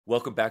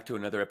Welcome back to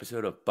another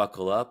episode of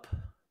Buckle Up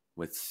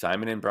with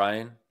Simon and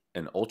Brian,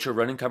 an ultra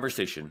running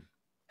conversation.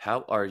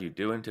 How are you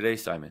doing today,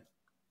 Simon?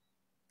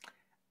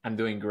 I'm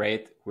doing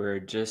great. We're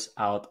just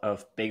out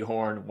of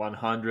Bighorn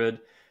 100,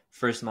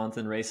 first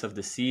mountain race of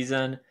the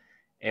season.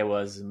 It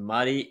was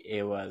muddy,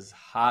 it was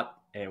hot,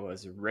 it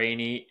was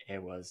rainy,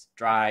 it was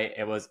dry,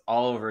 it was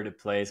all over the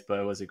place, but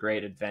it was a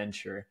great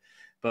adventure.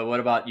 But what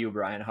about you,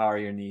 Brian? How are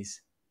your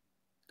knees?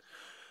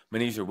 My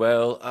knees are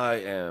well.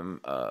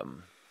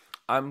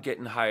 I'm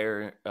getting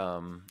higher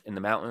in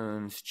the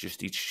mountains.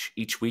 Just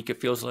each week,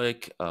 it feels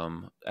like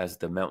as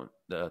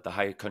the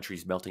high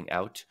country's melting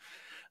out.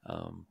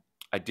 Um,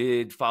 I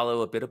did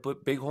follow a bit of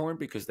Bighorn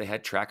because they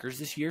had trackers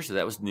this year, so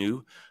that was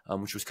new,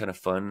 which was kind of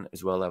fun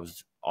as well. I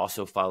was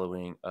also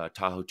following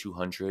Tahoe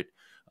 200,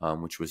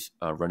 which was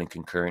running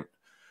concurrent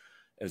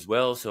as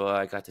well. So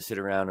I got to sit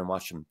around and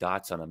watch some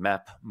dots on a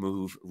map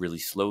move really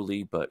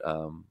slowly, but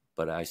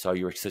I saw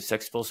you were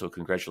successful, so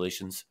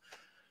congratulations.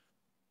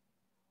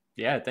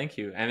 Yeah, thank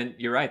you. I mean,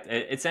 you're right.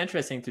 It's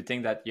interesting to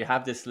think that you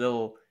have this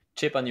little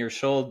chip on your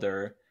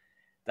shoulder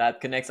that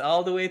connects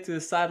all the way to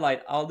the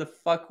satellite, all the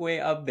fuck way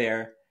up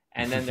there.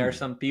 And then there are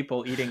some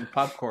people eating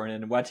popcorn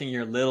and watching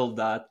your little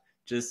dot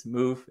just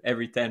move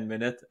every 10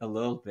 minutes a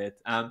little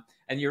bit. And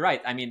you're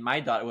right. I mean,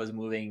 my dot was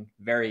moving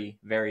very,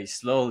 very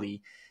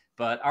slowly.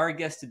 But our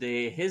guest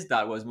today, his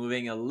dot was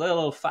moving a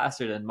little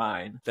faster than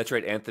mine. That's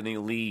right. Anthony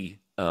Lee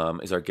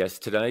is our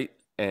guest tonight,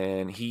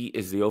 and he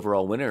is the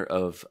overall winner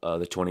of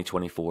the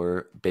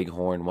 2024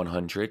 Bighorn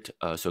 100.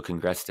 So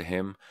congrats to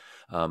him.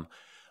 Um,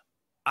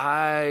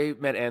 I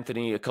met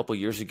Anthony a couple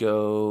years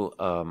ago.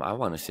 I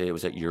want to say it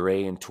was at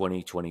Uray in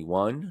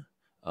 2021.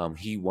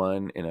 He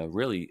won in a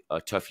really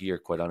tough year,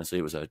 quite honestly.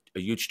 It was a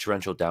huge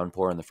torrential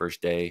downpour on the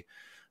first day,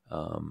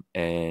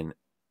 and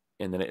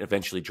then it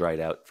eventually dried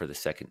out for the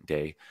second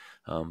day.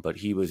 But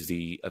he was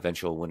the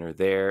eventual winner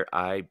there.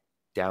 I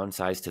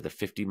downsized to the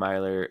 50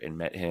 miler and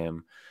met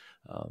him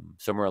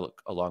somewhere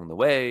along the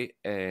way,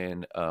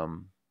 and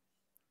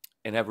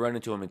have run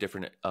into him in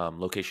different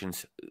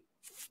locations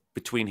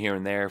between here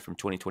and there from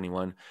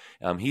 2021.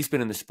 He's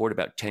been in the sport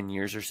about 10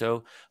 years or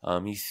so.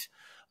 Um, he's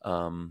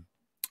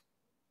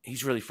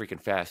really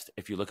freaking fast.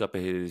 If you look up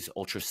at his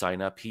ultra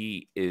sign up,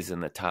 he is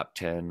in the top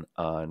 10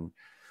 on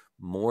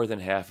more than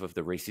half of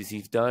the races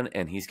he's done,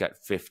 and he's got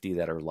 50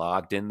 that are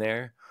logged in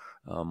there,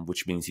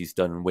 which means he's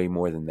done way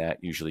more than that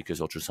usually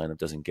because ultra sign up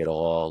doesn't get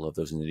all of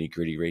those nitty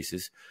gritty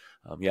races.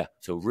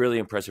 So really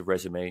impressive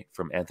resume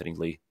from Anthony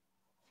Lee.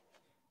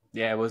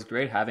 Yeah, it was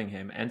great having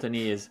him.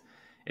 Anthony is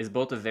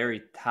both a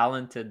very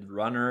talented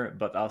runner,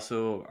 but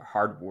also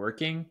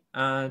hardworking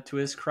to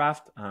his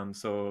craft.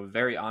 So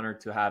very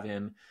honored to have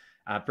him.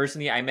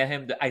 Personally,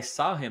 I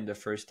saw him the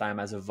first time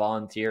as a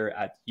volunteer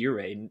at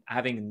Uray,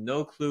 having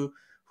no clue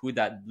who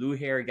that blue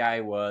hair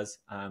guy was.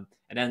 And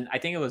then I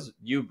think it was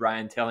you,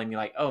 Brian, telling me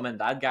like, oh man,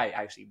 that guy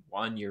actually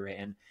won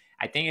Uray. And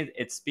I think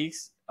it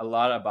speaks a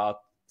lot about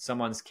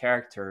someone's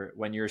character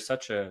when you're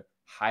such a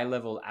high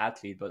level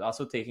athlete, but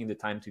also taking the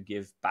time to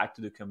give back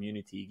to the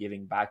community,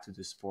 giving back to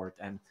the sport.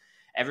 And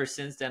ever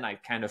since then, I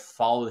kind of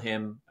followed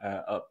him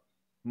up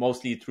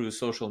mostly through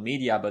social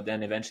media, but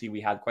then eventually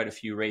we had quite a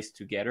few races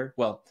together.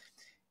 Well,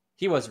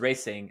 he was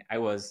racing, I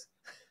was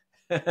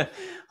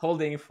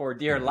holding for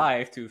dear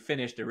life to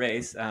finish the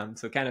race.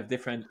 So kind of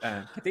different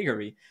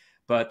category,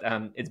 but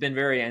it's been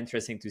very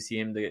interesting to see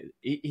him.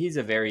 He's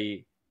a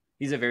very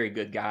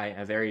good guy,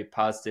 a very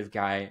positive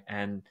guy,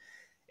 and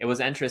it was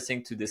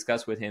interesting to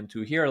discuss with him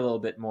to hear a little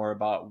bit more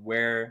about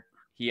where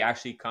he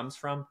actually comes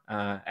from,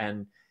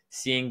 and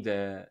seeing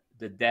the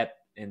depth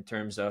in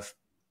terms of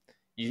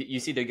you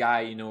see the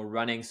guy,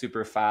 running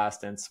super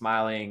fast and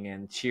smiling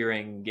and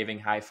cheering, giving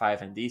high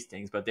five and these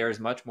things, but there's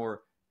much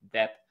more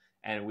depth.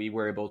 And we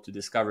were able to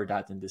discover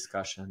that in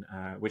discussion,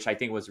 which I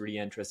think was really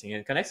interesting.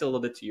 And it connects a little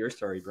bit to your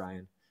story,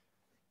 Brian.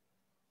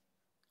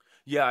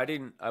 Yeah,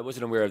 I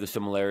wasn't aware of the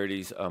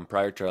similarities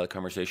prior to our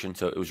conversation,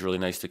 so it was really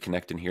nice to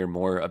connect and hear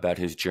more about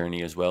his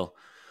journey as well.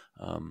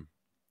 Um,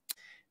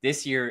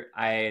 This year,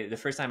 the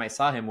first time I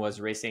saw him was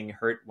racing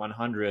Hurt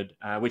 100,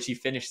 which he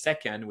finished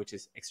second, which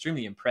is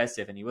extremely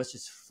impressive. And he was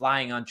just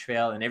flying on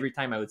trail. And every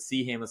time I would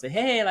see him, I would say,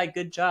 hey, like,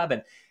 good job.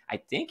 And I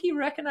think he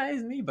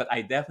recognized me, but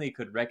I definitely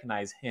could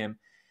recognize him.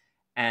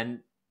 And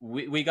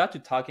we got to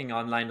talking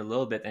online a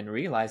little bit and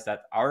realized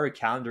that our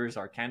calendars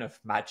are kind of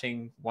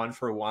matching one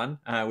for one,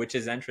 which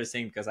is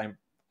interesting because I'm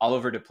all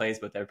over the place,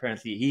 but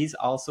apparently he's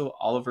also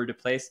all over the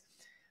place.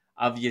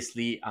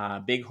 Obviously,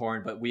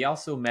 Bighorn, but we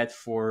also met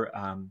for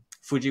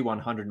Fuji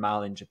 100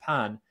 mile in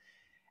Japan.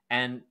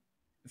 And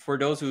for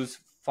those who's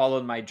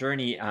followed my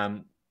journey,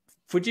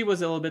 Fuji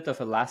was a little bit of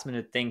a last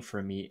minute thing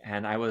for me.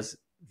 And I was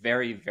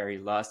very, very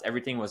lost.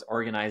 Everything was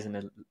organized in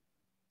the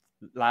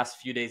last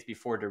few days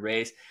before the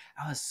race.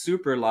 I was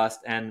super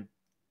lost, and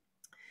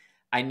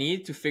I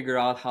needed to figure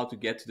out how to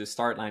get to the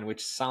start line,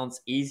 which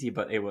sounds easy,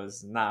 but it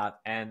was not.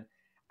 And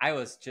I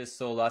was just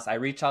so lost. I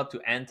reached out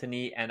to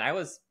Anthony, and I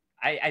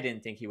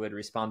didn't think he would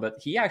respond, but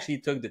he actually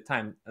took the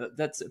time.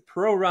 That's a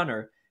pro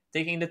runner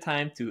taking the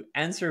time to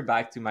answer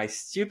back to my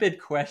stupid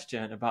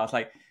question about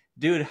like,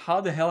 dude,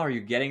 how the hell are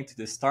you getting to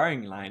the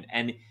starting line?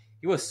 And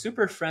he was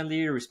super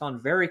friendly,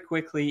 respond very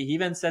quickly. He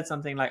even said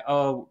something like,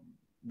 oh,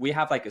 we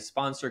have like a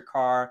sponsor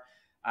car.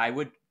 I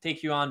would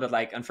take you on, but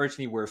like,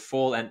 unfortunately, we're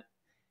full. And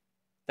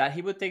that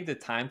he would take the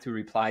time to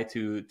reply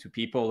to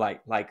people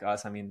like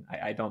us. I mean,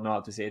 I don't know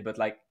how to say it, but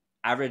like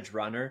average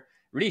runner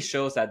really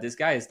shows that this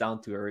guy is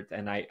down to earth,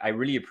 and I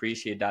really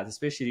appreciate that,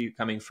 especially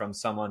coming from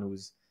someone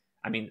who's,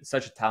 I mean,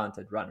 such a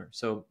talented runner.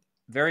 So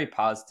very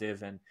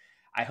positive, and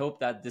I hope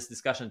that this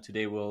discussion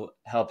today will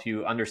help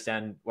you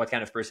understand what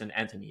kind of person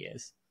Anthony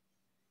is.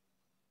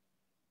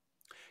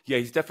 Yeah,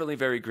 he's definitely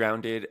very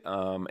grounded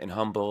and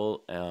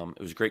humble.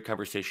 It was a great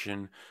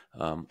conversation.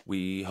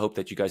 We hope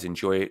that you guys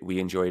enjoy it. We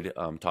enjoyed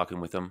talking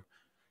with him.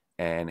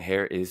 And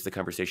here is the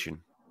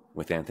conversation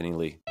with Anthony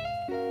Lee.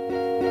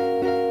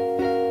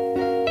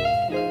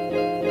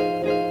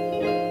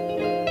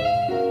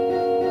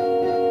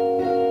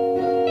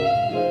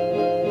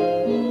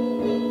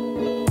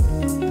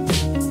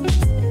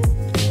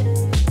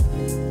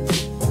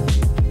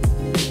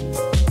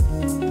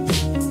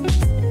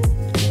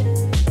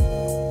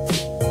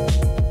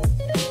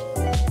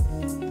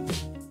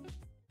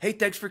 Hey,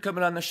 thanks for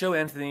coming on the show,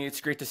 Anthony. It's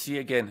great to see you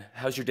again.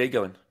 How's your day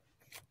going?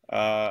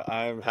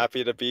 I'm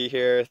happy to be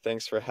here.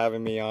 Thanks for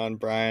having me on,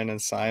 Brian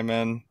and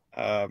Simon.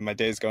 My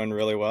day's going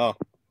really well.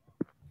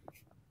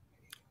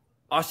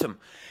 Awesome.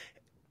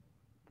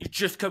 You're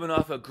just coming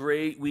off a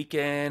great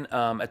weekend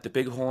at the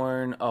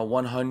Bighorn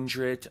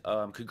 100.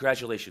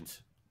 Congratulations.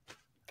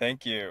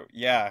 Thank you.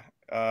 Yeah,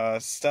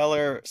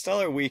 stellar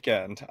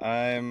weekend.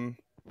 I'm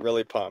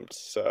really pumped.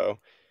 So,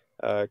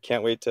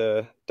 can't wait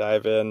to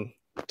dive in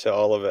to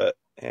all of it.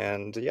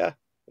 And yeah,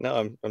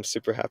 no, I'm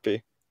super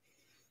happy.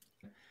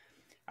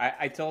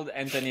 I told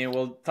Anthony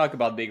we'll talk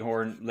about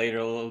Bighorn later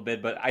a little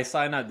bit, but I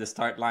saw him at the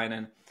start line,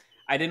 and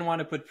I didn't want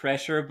to put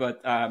pressure,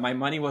 but my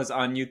money was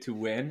on you to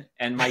win.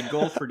 And my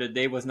goal for the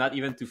day was not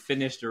even to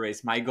finish the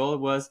race. My goal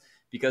was,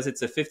 because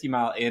it's a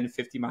 50-mile in,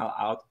 50-mile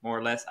out, more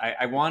or less,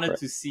 I wanted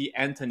to see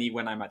Anthony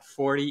when I'm at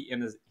 40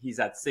 and he's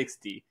at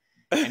 60.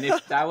 And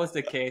if that was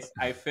the case,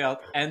 I felt,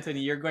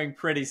 Anthony, you're going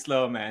pretty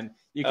slow, man.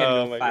 You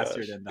can go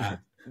faster than that.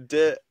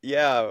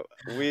 Yeah,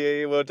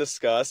 we will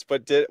discuss,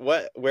 but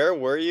where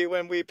were you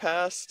when we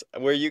passed?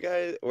 Were you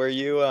It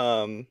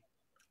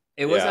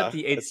was at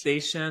the aid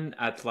station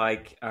at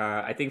like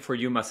I think for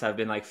you must have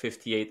been like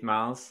 58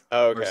 miles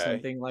or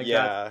something like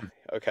that.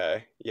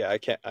 Okay. Yeah, I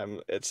can't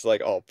it's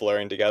like all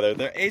blurring together.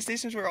 The aid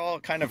stations were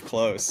all kind of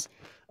close.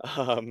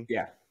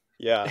 Yeah.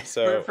 Yeah,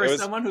 so for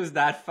someone who's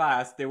that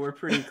fast, they were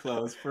pretty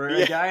close. For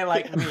a guy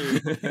like me,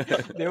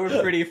 they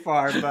were pretty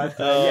far, but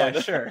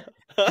sure.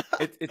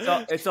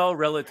 It's all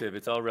relative.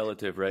 It's all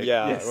relative, right?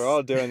 Yeah, yes.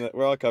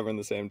 We're all covering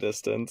the same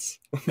distance.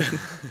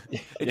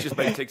 It just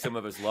might take some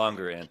of us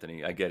longer,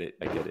 Anthony. I get it.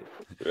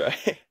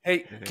 Right. Hey,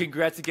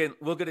 congrats again.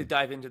 We're gonna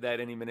dive into that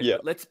any minute. Yeah.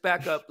 But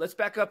let's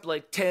back up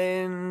like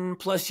 10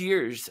 plus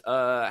years.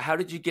 How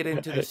did you get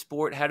into the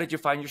sport? How did you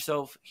find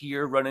yourself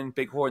here running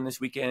Bighorn this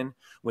weekend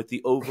with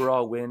the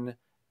overall win?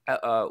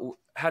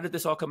 How did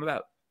this all come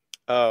about?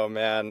 Oh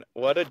man,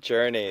 what a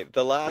journey.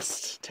 The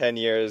last 10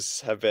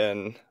 years have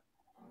been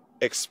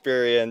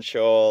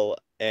experiential,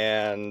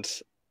 and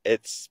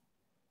it's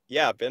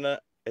been a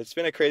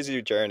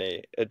crazy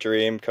journey, a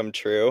dream come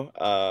true.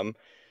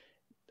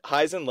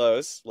 Highs and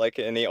lows, like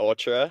any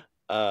ultra.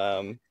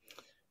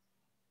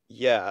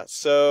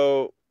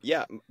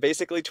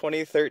 Basically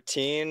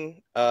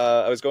 2013,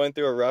 I was going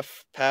through a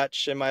rough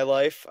patch in my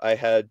life. I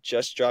had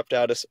just dropped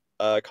out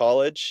of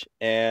college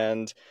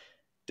and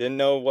didn't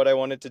know what I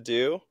wanted to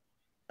do.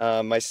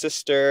 My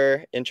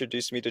sister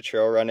introduced me to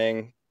trail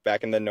running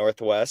back in the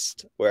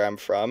Northwest, where I'm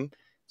from,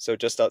 so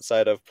just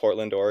outside of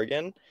Portland,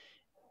 Oregon.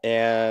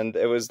 And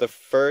it was the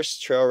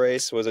first trail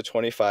race was a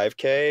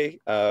 25K.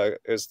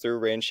 It was through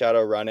Rain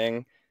Shadow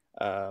Running.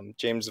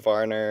 James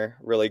Varner,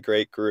 really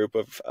great group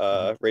of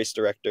race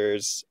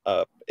directors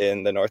up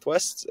in the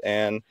Northwest.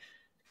 And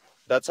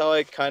that's how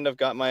I kind of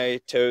got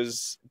my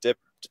toes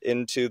dipped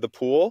into the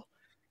pool.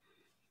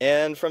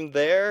 And from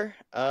there,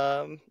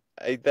 I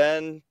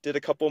then did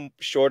a couple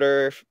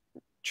shorter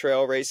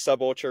trail race,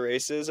 sub-ultra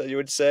races, you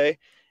would say,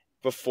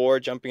 before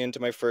jumping into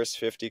my first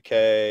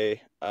 50K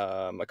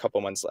a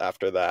couple months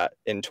after that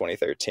in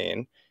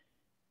 2013.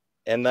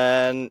 And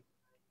then,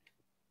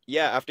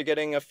 after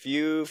getting a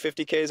few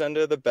 50Ks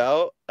under the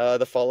belt,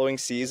 the following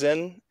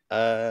season,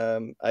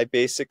 I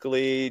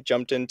basically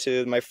jumped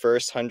into my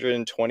first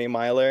 120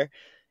 miler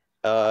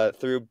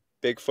through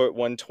Bigfoot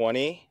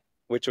 120,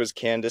 which was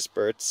Candace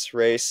Burt's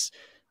race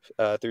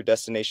through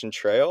Destination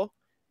Trail.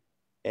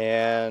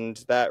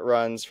 And that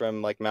runs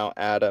from like Mount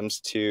Adams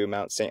to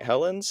Mount St.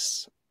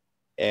 Helens.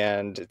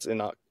 And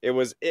it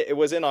was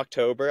in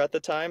October at the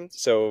time,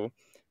 so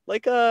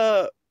like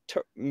kind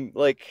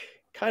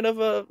of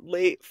a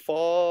late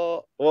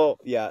fall. Well,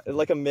 yeah,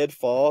 like a mid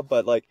fall,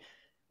 but like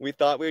we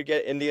thought we would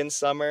get Indian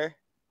summer,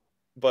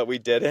 but we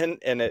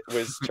didn't, and it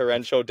was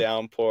torrential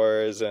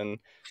downpours and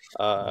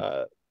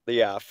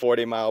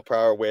 40 mile per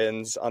hour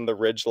winds on the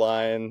ridge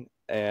line,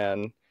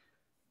 and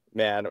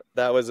man,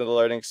 that was a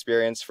learning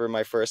experience for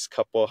my first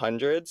couple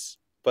hundreds,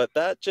 but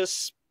that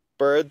just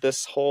spurred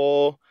this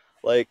whole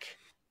like,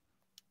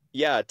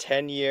 yeah,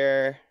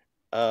 10-year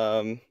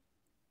um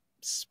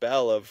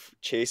spell of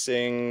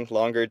chasing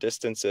longer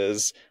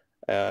distances.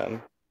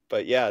 Um,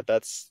 but yeah,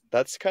 that's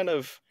kind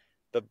of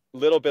the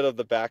little bit of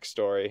the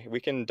backstory. We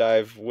can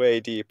dive way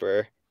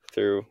deeper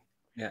through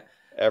Yeah.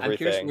 I'm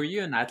curious, everything. were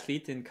you an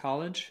athlete in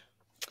college?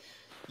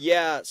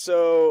 Yeah,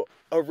 so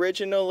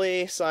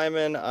originally,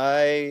 Simon,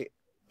 I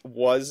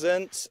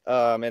wasn't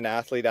an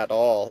athlete at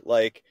all.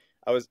 Like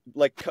I was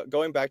like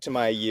going back to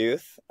my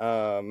youth,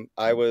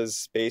 I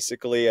was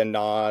basically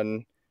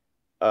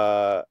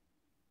uh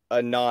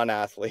a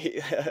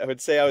non-athlete. I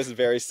would say I was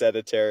very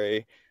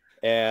sedentary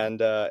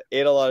and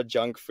ate a lot of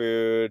junk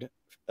food,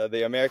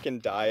 the American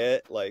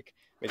diet, like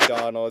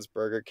McDonald's,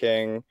 Burger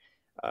King,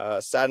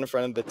 sat in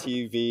front of the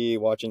TV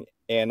watching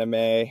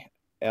anime.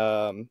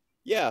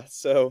 Yeah,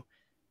 so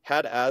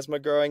had asthma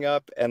growing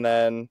up, and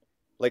then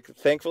like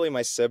thankfully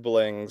my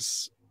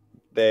siblings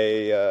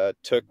they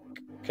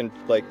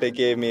like they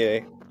gave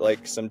me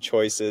like some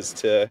choices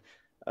to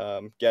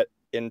get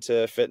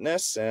into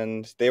fitness,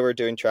 and they were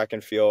doing track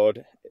and field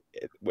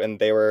when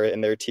they were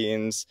in their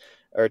teens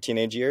or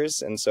teenage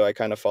years, and so I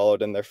kind of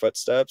followed in their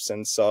footsteps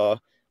and saw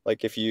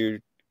like if you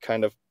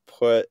kind of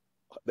put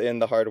in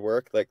the hard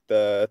work, like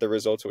the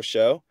results will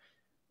show.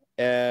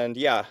 And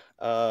yeah,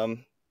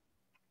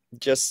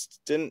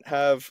 just didn't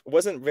have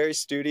wasn't very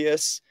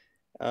studious,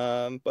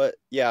 but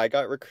yeah, I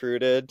got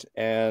recruited,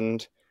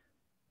 and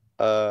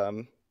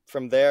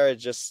from there I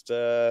just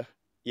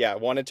yeah,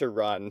 wanted to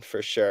run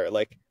for sure.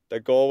 Like the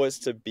goal was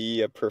to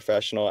be a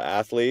professional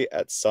athlete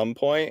at some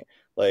point.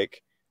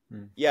 Like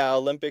Hmm. yeah,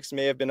 Olympics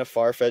may have been a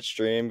far-fetched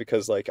dream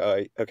because like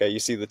okay, you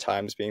see the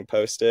times being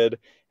posted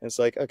and it's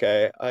like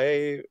okay,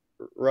 I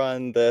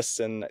run this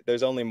and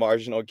there's only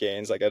marginal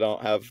gains. Like I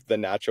don't have the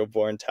natural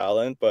born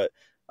talent, but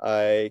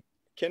I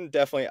can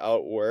definitely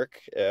outwork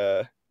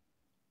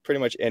pretty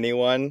much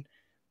anyone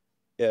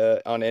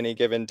on any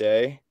given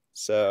day.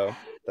 So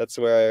that's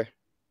where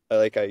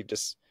I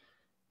just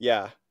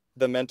yeah,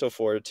 the mental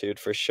fortitude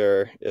for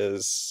sure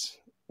is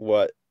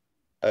what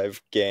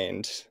I've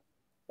gained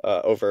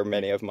over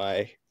many of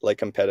my like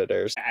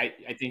competitors.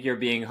 I think you're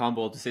being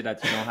humble to say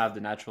that you don't have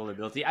the natural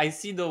ability. I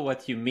see though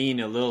what you mean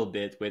a little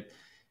bit with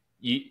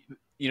you.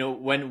 You know,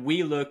 when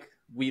we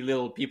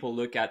little people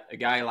look at a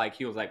guy like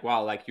you, like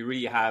wow, like you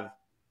really have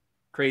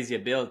crazy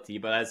ability.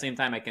 But at the same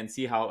time, I can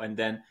see how, and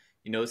then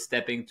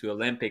stepping to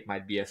Olympic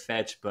might be a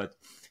fetch, but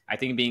I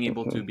think being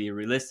able to Mhm. be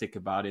realistic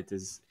about it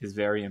is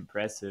very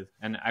impressive.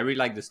 And I really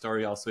like the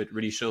story. Also, it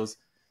really shows,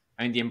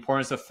 I mean, the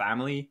importance of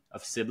family,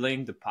 of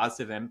sibling, the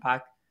positive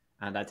impact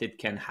that it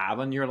can have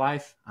on your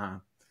life.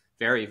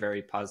 Very,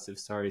 very positive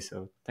story.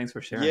 So thanks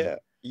for sharing. Yeah,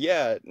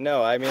 yeah,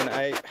 no, I mean,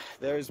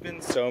 there's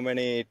been so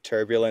many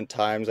turbulent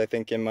times, I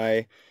think, in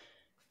my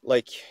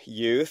like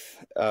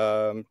youth,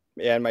 and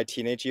my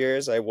teenage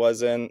years. I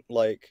wasn't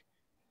like,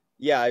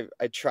 yeah,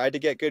 I tried to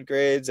get good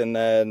grades, and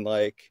then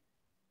like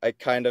I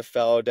kind of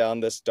fell down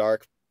this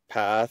dark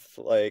path,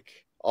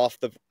 like off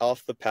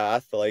the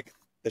path, like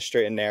the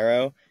straight and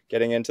narrow,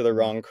 getting into the Mm.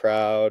 wrong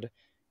crowd,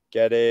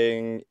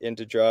 getting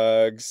into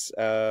drugs.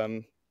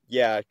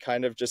 Yeah,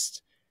 kind of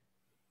just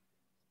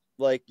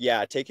like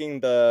yeah, taking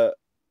the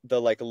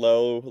like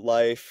low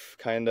life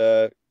kind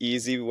of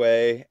easy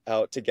way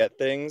out to get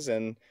things,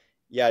 and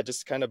yeah, it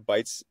just kind of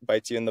bites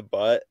you in the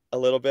butt a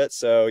little bit.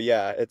 So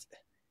yeah,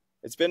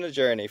 it's been a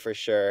journey for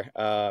sure.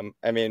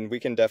 I mean, we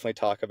can definitely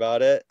talk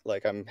about it.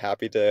 Like, I'm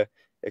happy to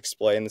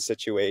explain the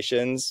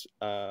situations.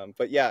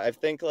 But yeah, I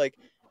think like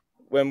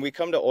when we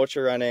come to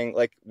ultra running,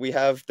 like we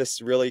have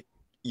this really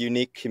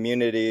unique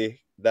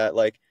community that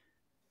like,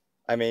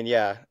 I mean,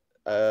 yeah,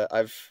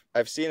 I've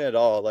seen it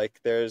all. Like,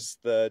 there's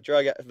the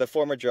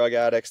former drug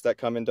addicts that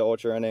come into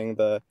ultra running,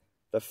 the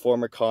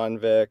former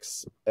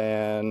convicts,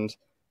 and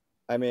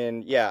I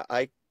mean, yeah,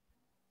 I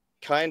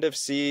kind of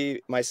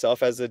see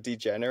myself as a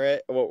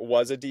degenerate,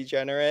 was a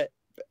degenerate.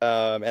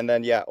 And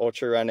then, yeah,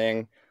 ultra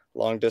running,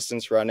 long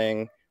distance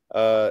running,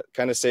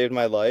 kind of saved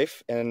my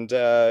life. And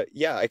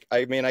yeah,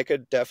 I mean, I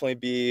could definitely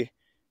be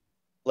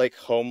like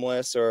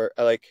homeless or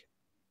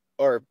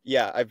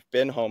yeah, I've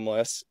been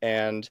homeless,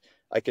 and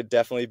I could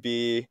definitely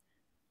be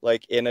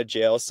like in a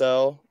jail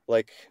cell,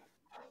 like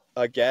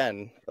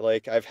again.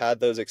 Like I've had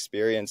those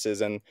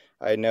experiences, and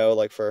I know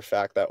like for a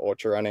fact that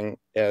ultra running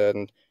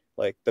and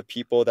like the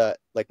people that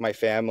like my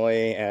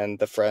family and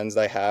the friends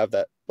I have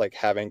that like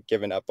haven't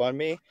given up on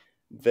me,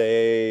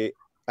 they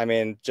I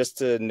mean, just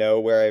to know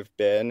where I've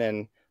been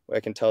and I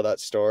can tell that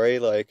story,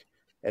 like,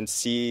 and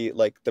see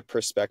like the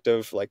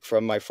perspective like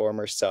from my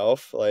former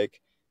self,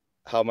 like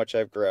how much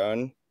I've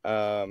grown.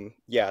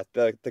 Yeah,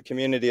 the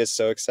community is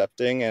so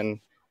accepting, and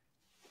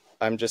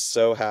I'm just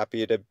so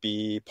happy to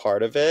be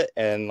part of it.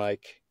 And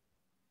like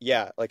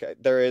yeah, like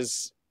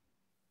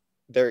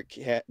there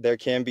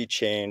can be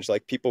change.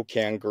 Like people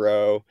can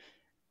grow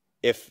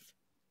if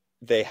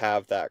they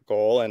have that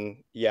goal.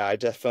 And yeah, I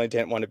definitely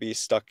didn't want to be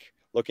stuck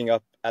looking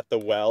up at the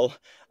well,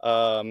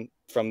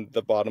 from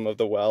the bottom of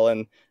the well.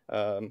 And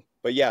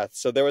But yeah,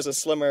 so there was a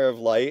slimmer of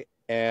light,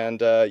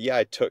 and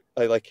yeah,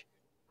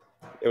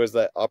 it was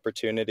that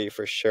opportunity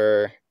for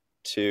sure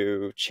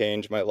to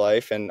change my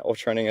life, and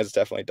ultra running has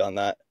definitely done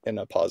that in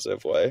a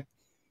positive way.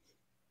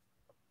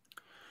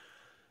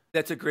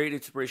 That's a great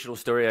inspirational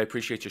story. I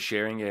appreciate you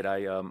sharing it.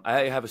 I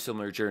have a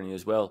similar journey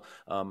as well.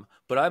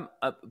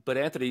 But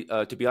Anthony,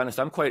 to be honest,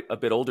 I'm quite a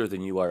bit older than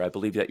you are. I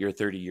believe that you're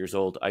 30 years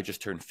old. I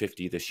just turned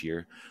 50 this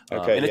year,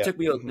 Okay, and yeah. it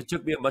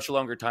took me a much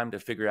longer time to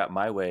figure out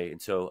my way. And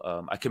so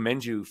I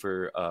commend you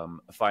for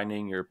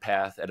finding your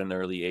path at an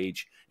early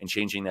age and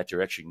changing that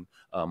direction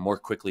more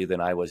quickly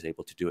than I was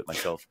able to do it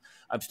myself.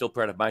 I'm still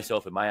proud of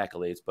myself and my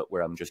accolades, but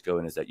where I'm just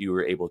going is that you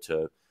were able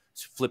to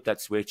flip that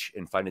switch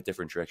and find a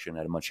different direction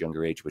at a much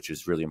younger age, which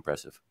is really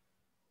impressive.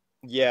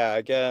 Yeah,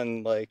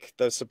 again, like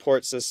the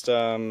support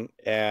system,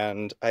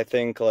 and I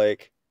think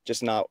like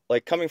just not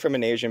like coming from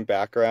an Asian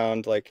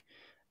background, like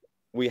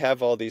we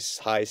have all these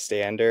high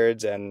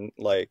standards, and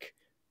like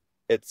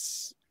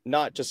it's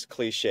not just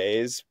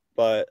cliches,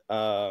 but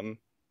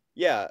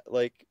yeah,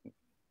 like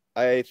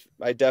I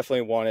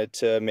definitely wanted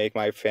to make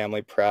my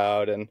family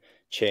proud and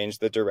change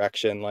the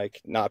direction,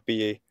 like not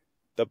be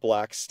the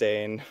black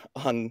stain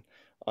on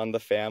the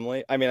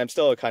family. I mean, I'm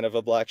still a kind of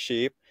a black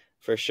sheep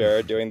for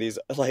sure doing these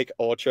like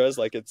ultras,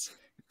 like it's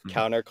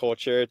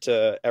counterculture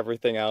to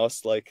everything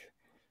else like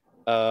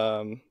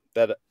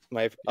that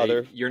my Yeah,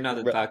 other you're not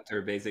a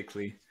doctor,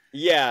 basically.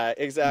 yeah,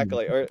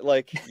 exactly. Or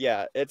like,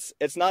 yeah, it's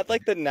not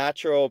like the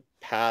natural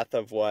path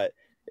of what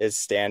is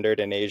standard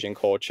in Asian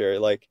culture,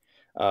 like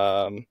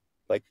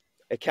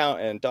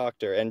accountant,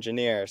 doctor,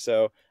 engineer.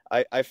 So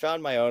I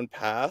found my own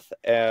path,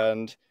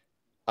 and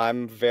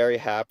I'm very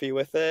happy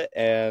with it.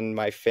 And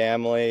my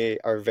family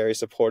are very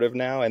supportive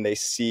now, and they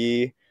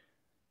see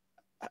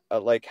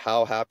like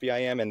how happy I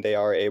am, and they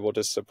are able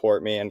to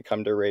support me and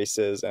come to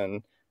races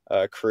and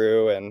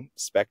crew and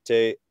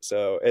spectate.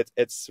 So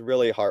it's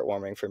really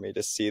heartwarming for me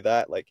to see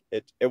that. Like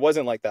it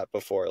wasn't like that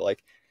before.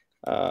 Like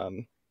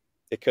um,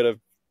 it could have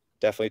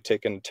definitely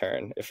taken a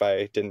turn if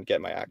I didn't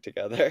get my act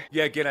together.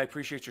 Yeah, again, I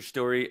appreciate your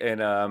story,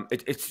 and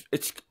it's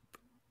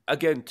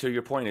again to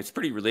your point, it's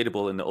pretty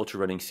relatable in the ultra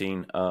running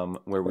scene,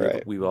 where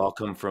Right. we've all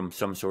come from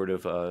some sort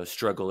of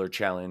struggle or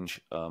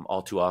challenge,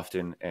 all too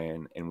often,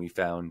 and we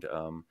found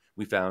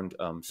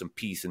some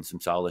peace and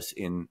some solace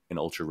in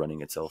ultra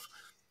running itself.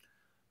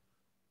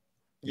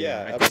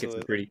 Yeah, Yeah, I think it's a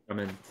absolutely. pretty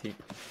common theme.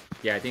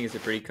 Yeah, I think it's a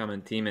pretty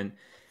common theme, and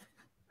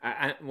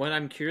what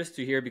I'm curious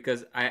to hear,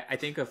 because I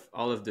think of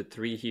all of the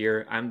three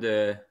here, I'm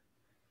the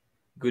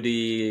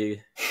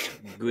goody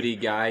goody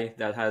guy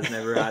that has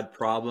never had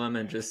problem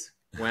and just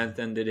went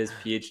and did his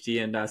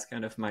PhD, and that's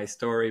kind of my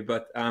story.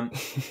 But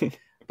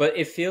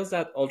it feels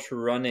that ultra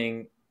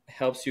running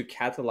helps you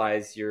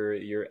catalyze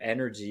your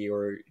energy,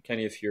 or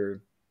kind of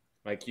your,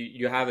 like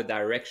you have a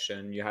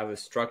direction, you have a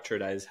structure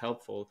that is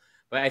helpful.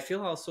 But I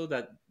feel also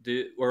that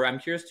or I'm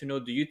curious to know,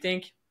 do you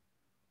think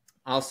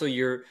also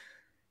you're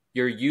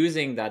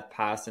using that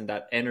past and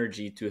that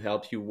energy to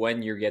help you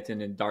when you're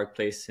getting in dark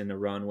place in a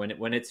run,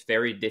 when it's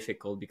very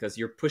difficult, because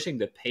you're pushing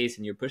the pace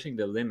and you're pushing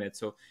the limit,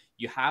 so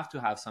you have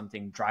to have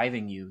something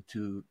driving you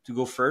to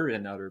go further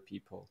than other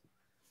people.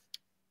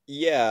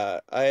 Yeah,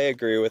 I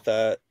agree with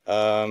that.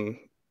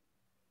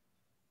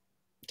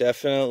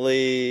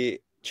 Definitely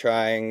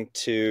trying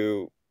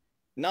to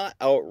not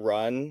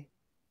outrun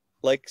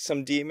like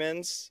some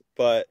demons,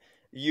 but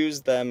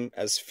use them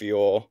as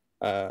fuel.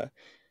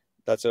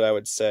 That's what I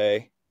would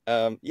say.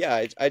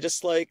 Yeah, I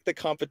just like the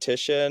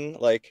competition.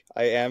 Like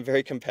I am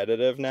very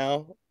competitive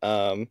now.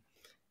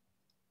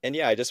 And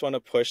yeah, I just want to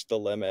push the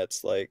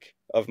limits like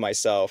of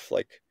myself.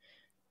 Like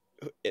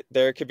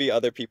there could be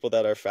other people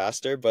that are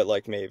faster, but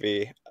like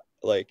maybe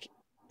like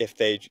if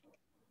they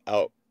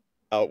out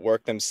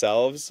outwork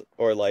themselves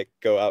or like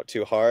go out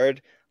too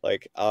hard,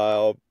 like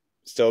I'll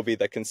still be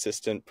the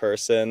consistent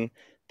person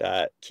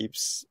that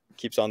keeps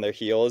on their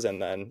heels,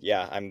 and then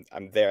yeah,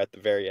 I'm there at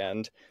the very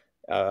end.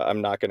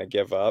 I'm not going to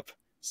give up.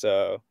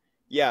 So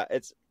yeah,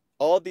 it's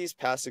all these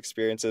past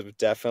experiences have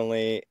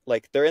definitely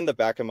like they're in the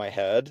back of my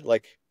head,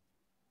 like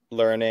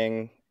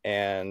learning,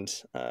 and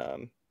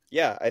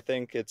yeah, I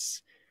think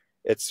it's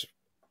it's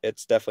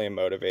definitely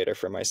a motivator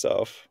for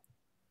myself.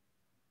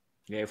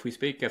 Yeah, if we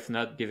speak of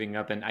not giving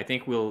up, and I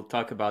think we'll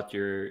talk about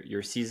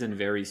your season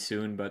very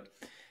soon, but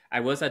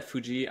I was at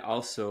Fuji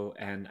also,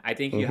 and I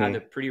think you had Hmm.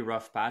 a pretty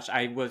rough patch.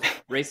 I was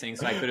racing,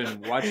 so I couldn't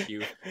watch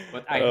you,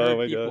 but I Oh heard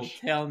my people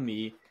gosh. tell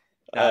me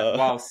that Uh,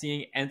 while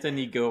seeing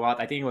Anthony go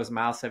out, I think it was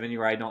mile 70,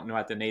 or I don't know,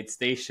 at the Nate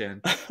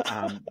station,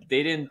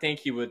 they didn't think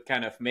he would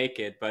kind of make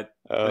it, but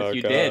oh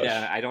you did.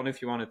 gosh. I don't know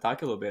if you want to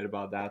talk a little bit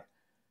about that.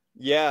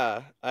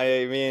 Yeah,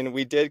 I mean,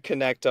 we did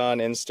connect on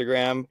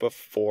Instagram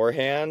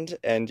beforehand,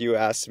 and you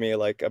asked me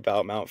like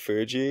about Mount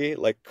Fuji,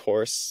 like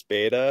course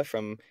beta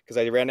from because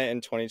I ran it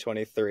in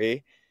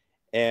 2023,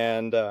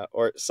 and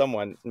or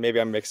someone, maybe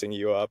I'm mixing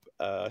you up.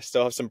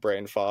 Still have some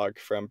brain fog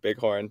from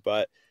Bighorn,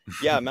 but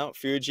yeah, Mount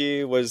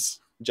Fuji was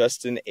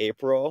just in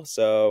April,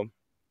 so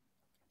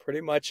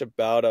pretty much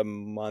about a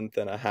month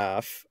and a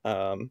half.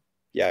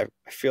 Yeah,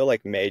 I feel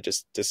like May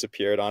just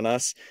disappeared on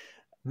us.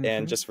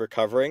 and Hmm. just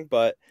recovering.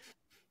 But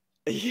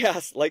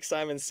yes, like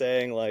Simon's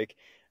saying, like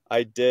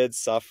I did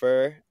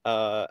suffer.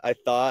 I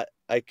thought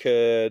I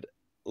could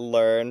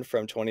learn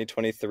from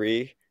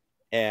 2023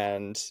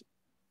 and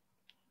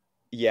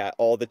yeah,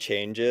 all the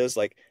changes.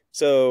 Like,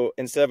 so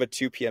instead of a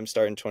 2 p.m.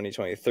 start in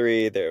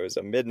 2023, there was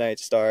a midnight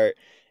start,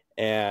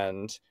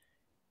 and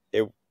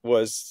it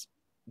was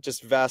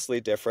just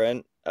vastly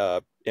different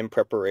in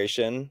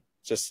preparation,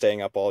 just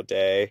staying up all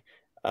day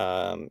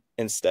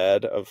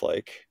instead of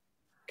like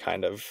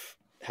kind of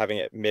having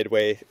it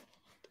midway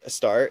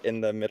start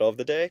in the middle of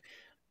the day.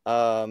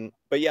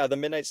 But yeah, the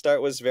midnight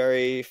start was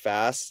very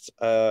fast.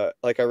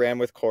 Like I ran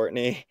with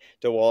Courtney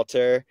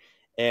DeWalter,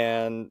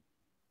 and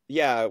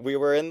yeah, we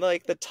were in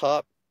like the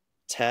top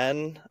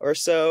 10 or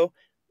so,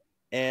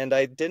 and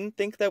I didn't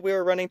think that we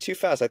were running too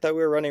fast. I thought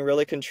we were running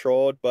really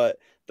controlled, but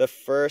the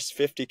first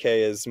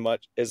 50K is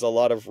a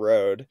lot of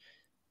road,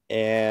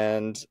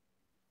 and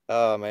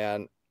oh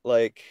man,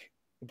 like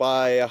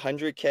by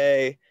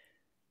 100K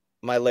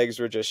my legs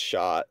were just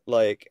shot.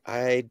 Like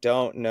I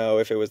don't know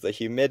if it was the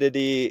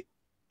humidity.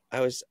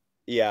 I was,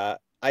 yeah,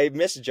 I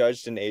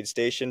misjudged an aid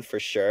station for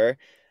sure.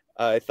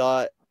 I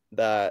thought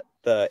that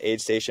the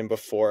aid station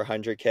before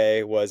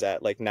 100K was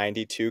at like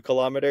 92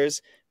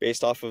 kilometers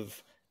based off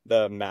of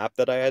the map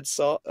that I had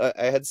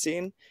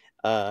seen.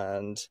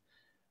 And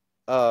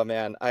oh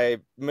man, I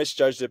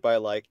misjudged it by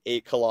like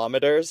 8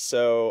 kilometers.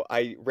 So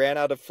I ran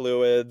out of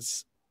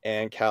fluids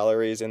and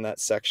calories in that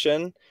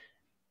section.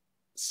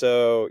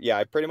 So yeah,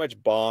 I pretty much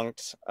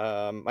bonked.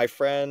 My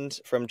friend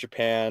from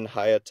Japan,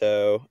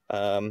 Hayato,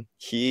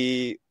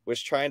 he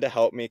was trying to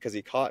help me because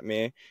he caught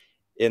me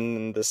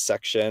in the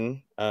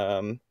section,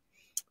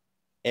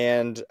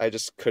 and I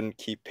just couldn't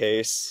keep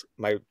pace.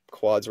 My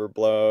quads were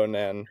blown,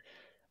 and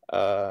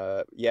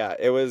yeah,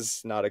 it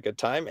was not a good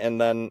time. And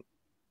then,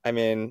 I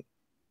mean,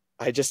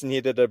 I just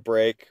needed a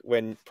break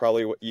when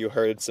probably you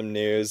heard some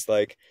news.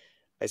 Like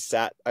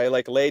I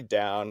like laid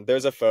down.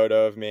 There's a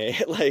photo of me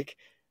like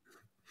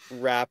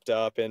wrapped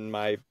up in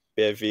my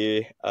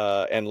bivy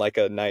and like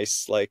a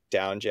nice like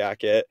down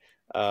jacket,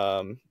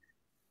 um,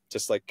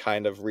 just like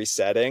kind of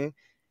resetting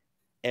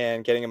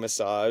and getting a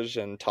massage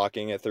and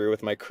talking it through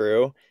with my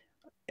crew.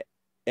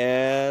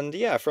 And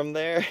yeah, from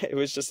there it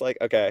was just like,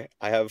 okay,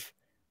 I have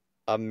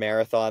a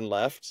marathon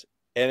left,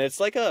 and it's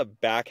like a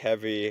back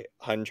heavy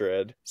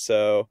 100.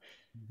 So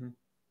Hmm.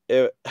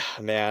 it,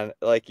 man,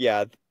 like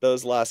yeah,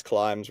 those last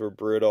climbs were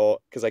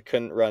brutal because I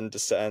couldn't run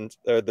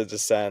the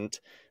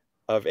descent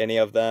of any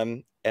of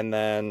them. And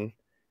then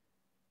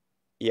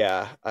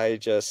yeah, I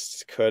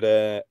just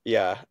couldn't,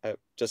 yeah, I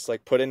just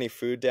like put any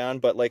food down,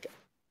 but like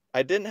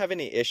I didn't have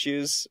any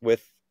issues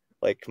with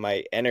like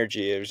my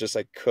energy. It was just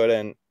I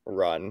couldn't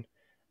run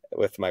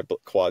with my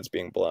quads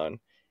being blown.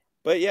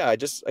 But yeah, I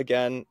just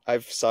again,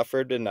 I've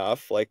suffered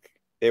enough. Like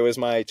it was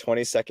my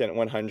 22nd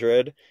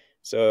 100.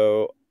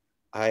 So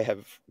I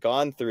have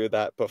gone through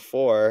that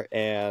before,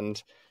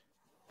 and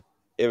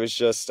it was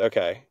just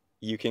okay,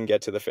 you can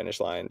get to the finish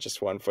line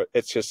just 1 foot.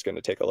 It's just going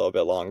to take a little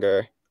bit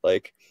longer.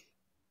 Like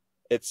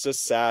it's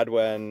just sad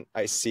when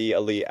I see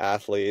elite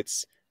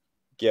athletes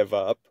give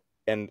up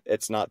and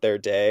it's not their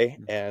day,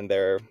 and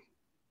they're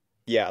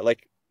yeah,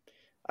 like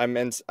I'm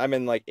in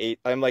like eight.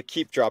 I'm like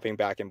keep dropping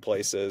back in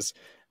places,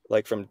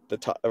 like from the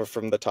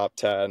top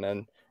 10,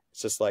 and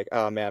it's just like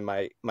oh man,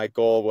 my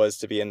goal was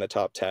to be in the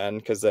top 10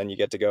 because then you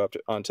get to go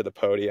onto the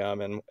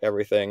podium and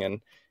everything,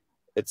 and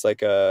it's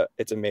a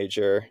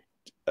major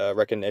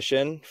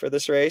recognition for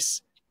this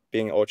race,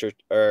 being ultra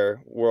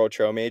or world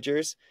trail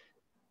majors.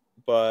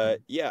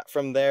 But yeah,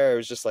 from there it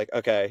was just like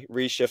okay,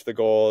 reshift the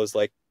goals,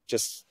 like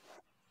just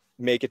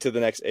make it to the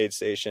next aid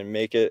station,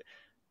 make it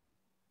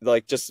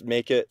like just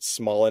make it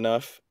small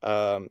enough,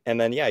 and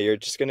then yeah, you're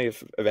just gonna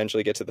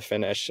eventually get to the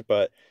finish.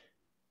 But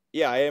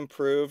yeah, I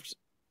improved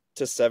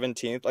to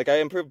 17th. Like I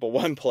improved by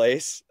one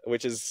place,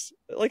 which is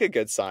like a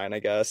good sign, I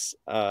guess.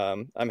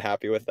 I'm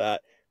happy with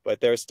that, but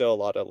there's still a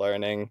lot of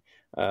learning.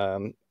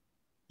 um,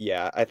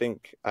 yeah, I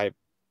think I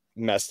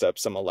messed up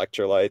some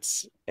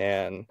electrolytes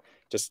and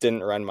just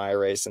didn't run my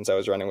race since I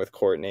was running with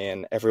Courtney,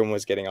 and everyone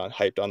was getting on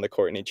hyped on the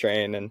Courtney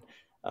train. And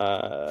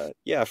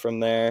yeah, from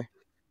there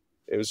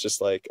it was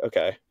just like,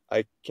 okay,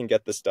 I can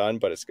get this done,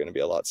 but it's going to be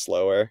a lot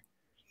slower.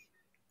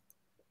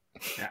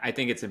 Yeah, I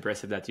think it's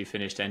impressive that you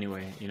finished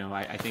anyway. You know,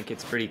 I think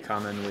it's pretty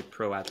common with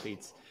pro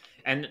athletes,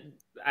 and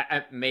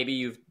maybe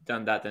you've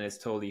done that, and it's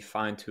totally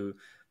fine to.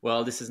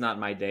 Well, this is not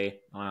my day.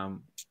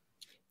 I'm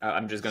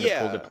just going to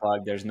pull the Yeah,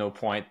 plug. There's no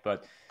point.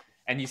 But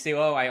and you say,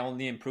 oh, I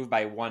only improved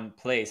by one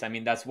place. I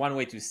mean, that's one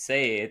way to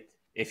say it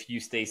if you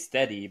stay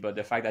steady. But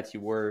the fact that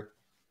you were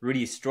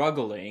really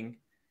struggling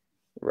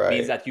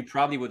means right. that you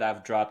probably would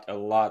have dropped a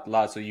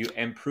lot. So you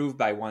improved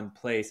by one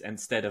place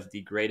instead of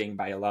degrading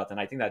by a lot. And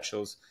I think that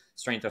shows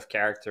strength of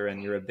character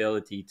and your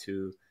ability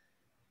to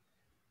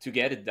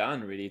get it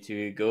done, really,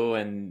 to go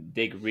and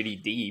dig really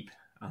deep,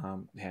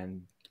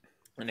 and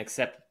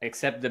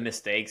accept the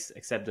mistakes,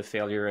 accept the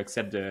failure,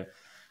 accept the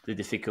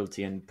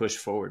difficulty, and push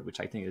forward, which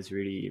I think is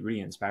really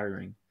really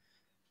inspiring.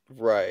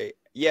 Right.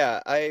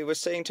 Yeah, I was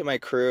saying to my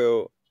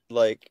crew,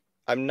 like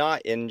I'm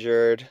not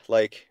injured.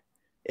 Like,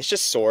 it's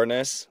just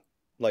soreness.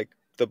 Like,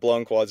 the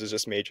blown quads is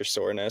just major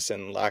soreness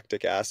and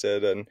lactic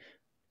acid and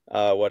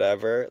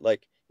whatever.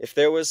 Like, if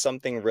there was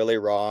something really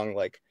wrong,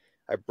 like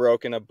I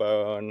broken a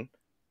bone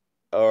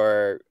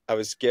or I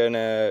was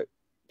gonna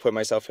put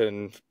myself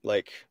in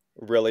like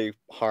really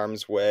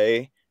harm's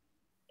way,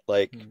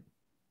 like Mm.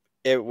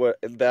 it would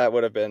that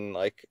would have been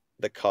like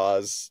the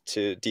cause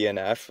to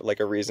DNF, like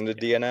a reason to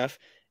Yeah. DNF.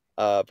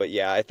 But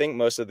yeah, I think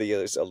most of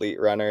these elite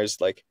runners,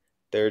 like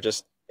they're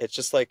just it's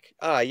just like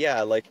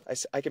yeah, like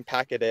I can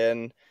pack it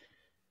in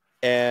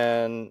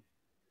and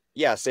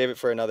yeah, save it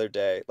for another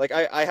day. Like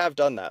I have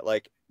done that.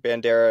 Like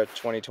Bandera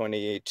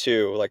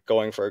 2022, like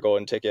going for a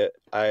golden ticket,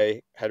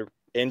 I had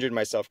injured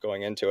myself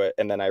going into it,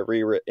 and then I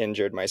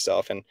re-injured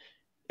myself, and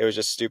it was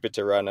just stupid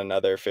to run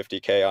another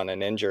 50K on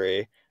an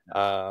injury.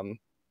 Um,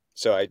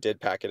 so I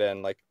did pack it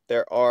in. Like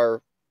there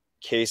are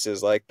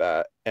cases like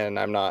that, and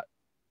I'm not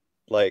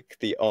like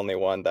the only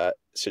one that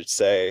should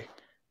say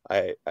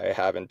I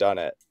haven't done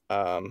it.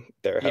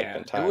 There have Yeah, been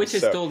and times. which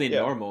is So totally yeah,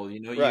 normal. You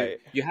know, right.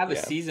 you have a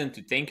Yeah. season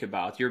to think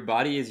about. Your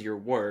body is your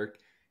work,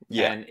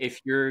 Yeah. and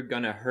if you're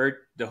gonna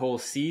hurt the whole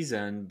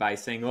season by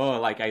saying, "Oh,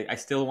 like I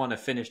still want to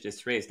finish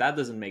this race," that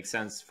doesn't make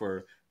sense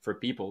for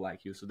people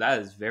like you. So that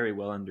is very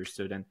well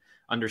understood, and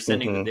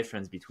understanding the Hmm.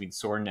 difference between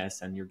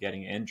soreness and you're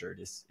getting injured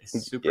is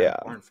super Yeah.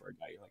 important for a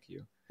guy like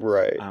you.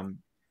 Right.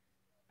 Um,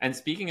 and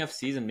speaking of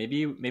season,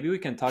 maybe we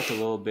can talk a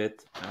little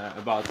bit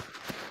about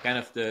kind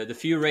of the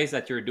few races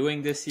that you're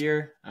doing this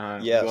year, well,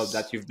 that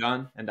Yes. you've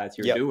done and that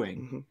you're Yep. doing.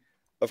 Hmm.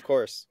 Of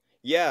course.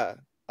 Yeah.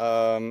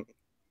 Um,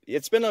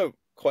 it's been a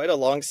quite a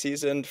long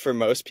season for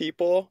most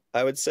people,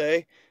 I would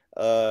say.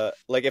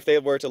 Like if they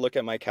were to look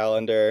at my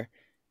calendar,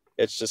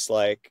 it's just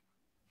like,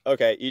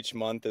 okay, each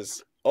month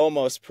is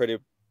almost pretty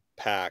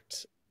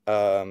packed.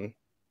 Um,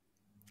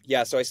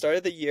 yeah, so I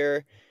started the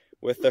year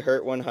with the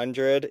Hurt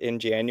 100 in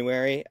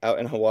January out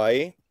in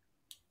Hawaii,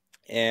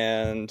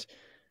 and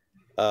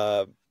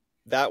uh,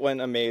 that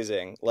went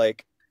amazing.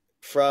 Like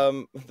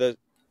from the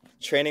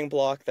training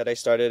block that I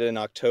started in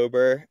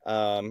October,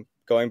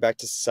 going back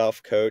to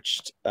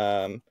self-coached,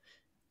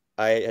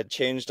 I had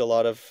changed a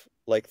lot of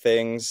like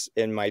things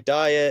in my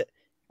diet,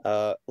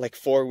 like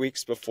 4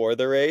 weeks before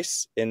the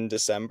race in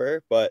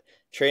December, but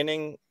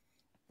training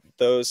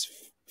those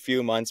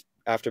few months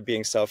after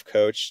being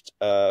self-coached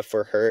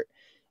for Hurt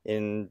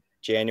in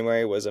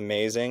January was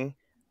amazing.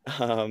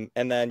 And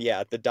then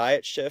yeah, the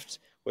diet shift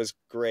was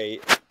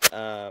great.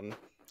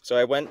 So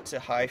I went to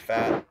high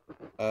fat,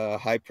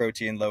 high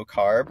protein, low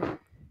carb,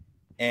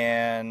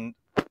 and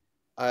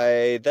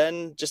I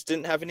then just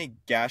didn't have any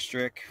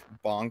gastric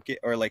bonk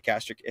or like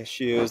gastric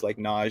issues like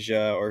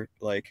nausea or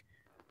like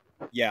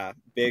yeah,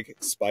 big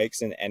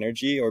spikes in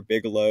energy or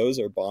big lows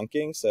or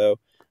bonking. So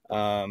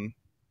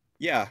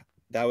yeah,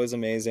 that was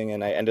amazing,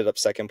 and I ended up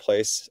second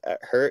place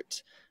at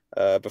Hurt,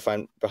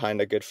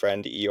 behind a good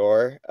friend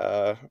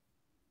Eeyore,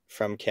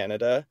 from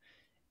Canada,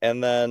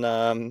 and then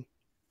in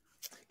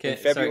Sorry, can I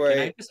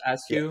February, just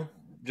ask yeah, you,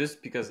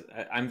 just because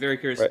I'm very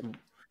curious, right.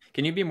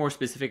 can you be more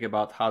specific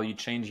about how you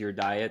change your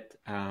diet?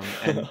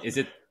 And is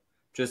it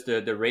just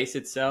the race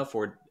itself,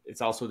 or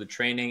it's also the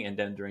training, and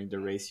then during the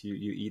race you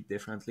eat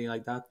differently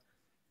like that?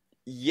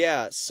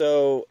 Yeah,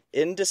 so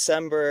in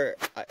December,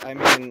 I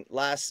mean,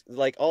 last,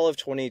 like all of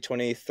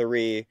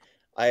 2023,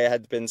 I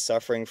had been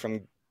suffering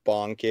from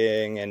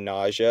bonking and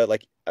nausea.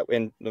 Like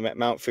in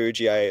Mount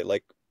Fuji, I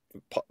like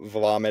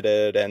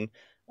vomited and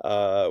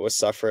was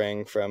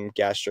suffering from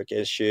gastric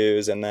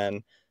issues. And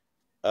then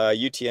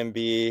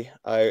UTMB,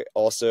 I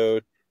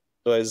also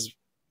was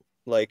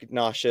like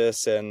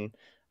nauseous and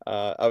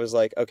I was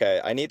like, okay,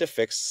 I need to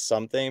fix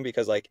something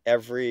because like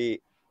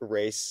every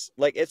race,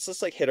 like it's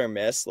just like hit or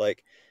miss.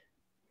 Like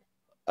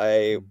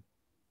I Mm.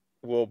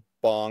 will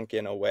bonk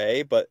in a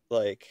way, but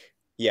like,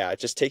 yeah,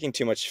 just taking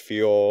too much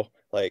fuel.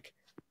 Like,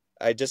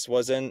 I just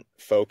wasn't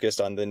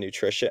focused on the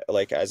nutrition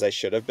like as I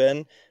should have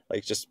been.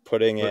 Like, just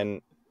putting But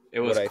in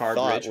it what was I carb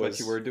thought rich what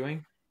you was, were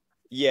doing.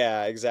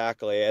 yeah,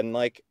 exactly. And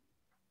like,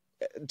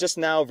 just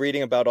now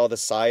reading about all the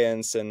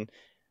science and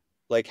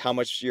like how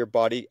much your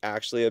body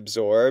actually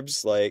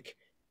absorbs, like,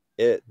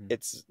 Mm.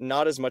 it's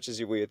not as much as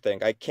you would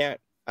think.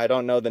 I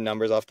don't know the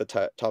numbers off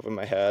the top of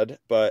my head,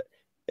 but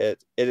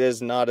it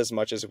is not as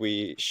much as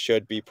we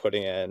should be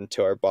putting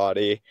into our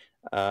body.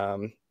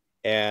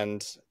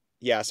 And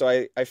yeah, so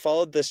I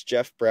followed this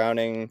Jeff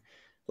Browning,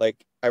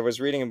 like I was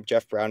reading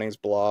Jeff Browning's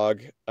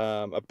blog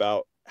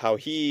about how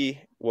he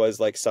was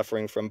like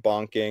suffering from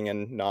bonking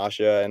and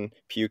nausea and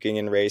puking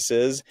in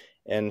races,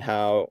 and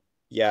how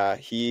yeah,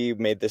 he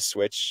made this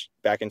switch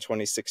back in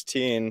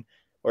 2016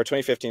 or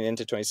 2015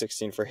 into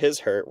 2016 for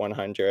his Hurt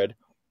 100,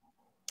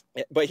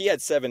 but he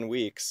had 7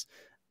 weeks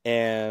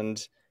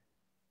and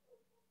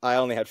I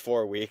only had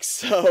 4 weeks.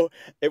 So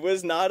it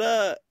was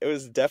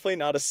definitely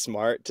not a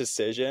smart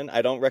decision.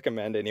 I don't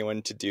recommend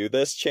anyone to do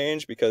this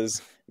change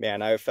because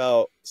man, I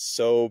felt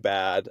so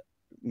bad,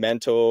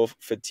 mental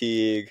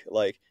fatigue,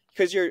 like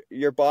because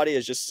your body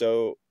is just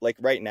so like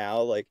right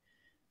now, like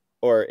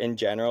or in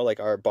general, like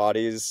our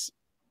bodies,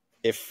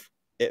 if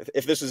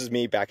if this was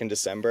me back in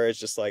December, it's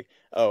just like,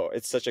 oh,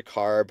 it's such a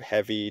carb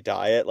heavy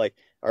diet. Like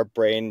our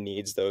brain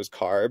needs those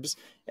carbs.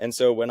 And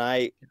so when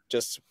I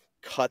just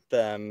cut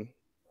them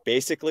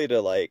basically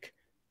to like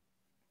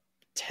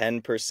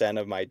 10%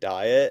 of my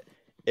diet,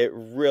 it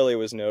really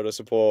was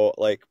noticeable,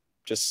 like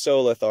just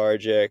so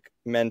lethargic,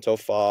 mental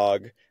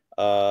fog.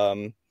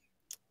 Um,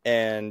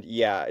 and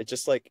yeah, it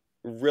just like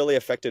really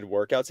affected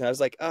workouts. And I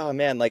was like, oh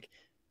man, like,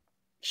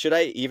 should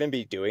I even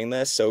be doing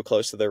this so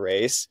close to the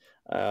race?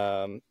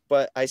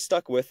 But I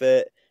stuck with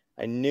it.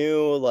 I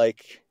knew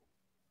like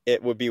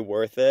it would be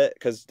worth it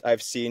because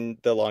I've seen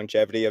the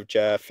longevity of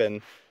Jeff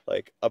and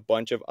like a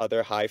bunch of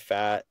other high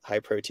fat, high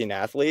protein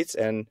athletes,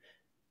 and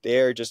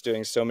they're just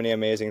doing so many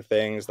amazing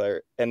things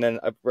there. And then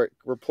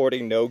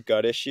reporting no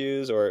gut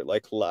issues or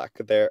like lack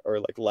there or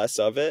like less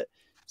of it.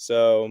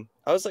 So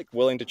I was like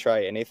willing to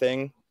try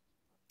anything.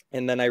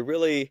 And then I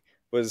really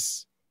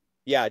was,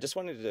 yeah, I just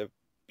wanted to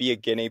be a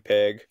guinea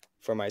pig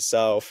for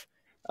myself.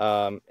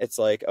 It's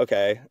like,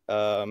 okay,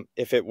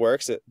 if it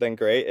works, then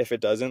great. If it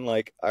doesn't,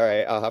 like, all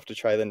right, I'll have to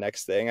try the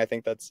next thing. I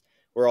think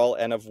we're all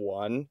N of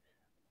one.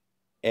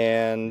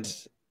 And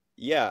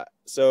yeah,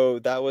 so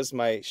that was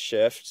my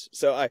shift.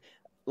 So I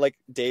like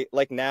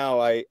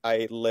now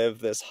I live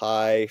this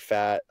high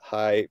fat,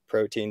 high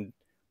protein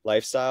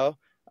lifestyle,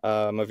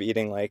 of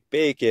eating like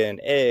bacon,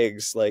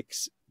 eggs, like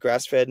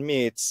grass-fed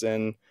meats,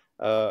 and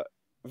uh,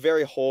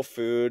 very whole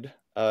food,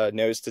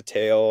 nose to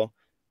tail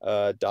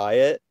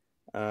diet.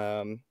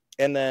 And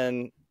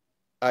then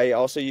I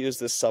also use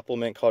this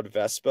supplement called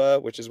Vespa,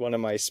 which is one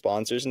of my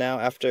sponsors now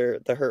after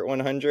the Hurt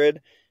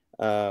 100.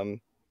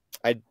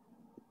 I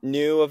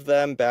knew of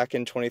them back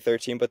in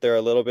 2013, but they're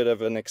a little bit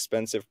of an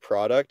expensive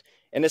product.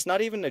 And it's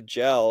not even a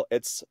gel,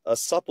 it's a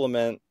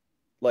supplement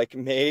like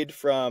made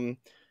from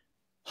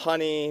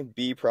honey,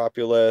 bee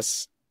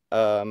propolis,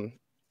 um,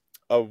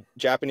 a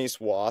Japanese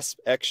wasp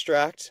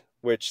extract,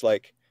 which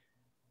like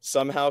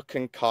somehow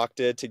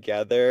concocted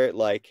together.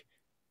 Like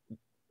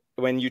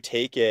when you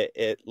take it,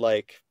 it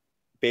like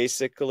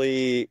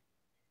basically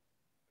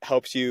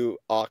helps you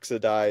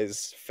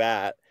oxidize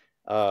fat.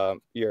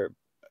 Your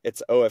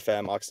It's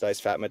OFM,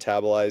 oxidized fat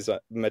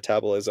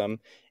metabolism,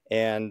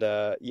 and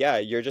yeah,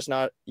 you just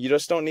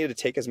don't need to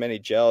take as many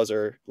gels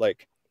or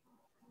like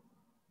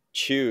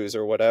chews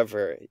or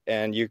whatever,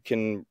 and you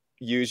can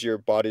use your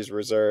body's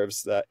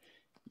reserves that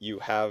you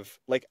have.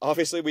 Like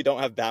obviously we don't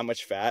have that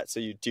much fat, so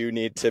you do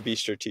need to be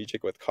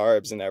strategic with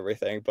carbs and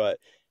everything, but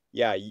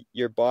yeah,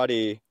 your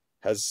body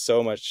has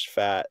so much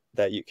fat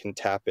that you can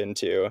tap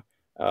into.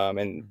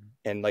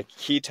 And like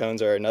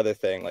ketones are another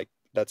thing, like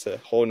that's a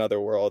whole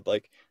nother world,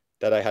 like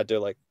that I had to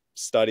like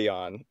study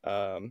on.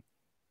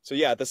 So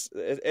yeah,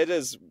 it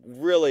is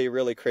really,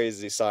 really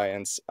crazy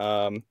science.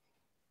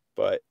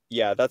 But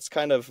yeah, that's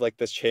kind of like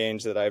this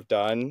change that I've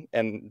done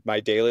in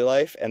my daily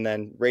life. And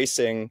then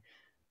racing,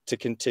 to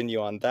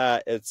continue on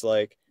that, it's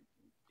like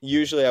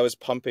usually I was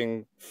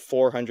pumping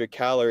 400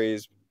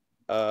 calories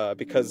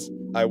because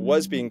I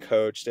was being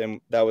coached,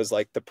 and that was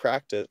like the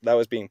practice that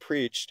was being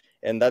preached.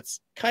 And that's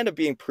kind of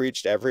being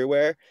preached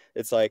everywhere.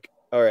 It's like,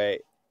 all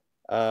right,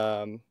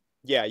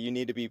 yeah, you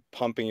need to be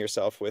pumping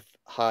yourself with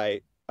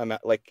high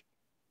amount, like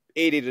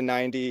 80 to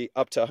 90,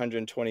 up to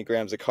 120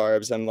 grams of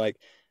carbs. I'm like,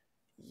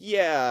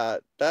 yeah,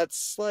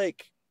 that's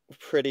like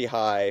pretty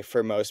high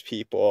for most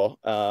people.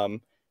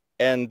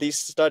 And these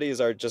studies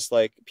are just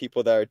like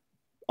people that are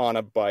on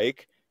a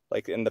bike,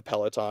 like in the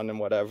Peloton and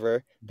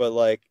whatever, but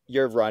like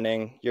you're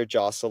running, you're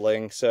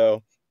jostling.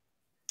 So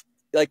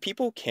like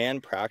people can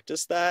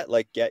practice that,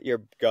 like get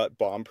your gut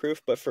bomb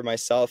proof. But for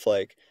myself,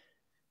 like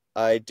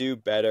I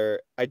did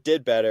better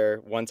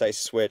once I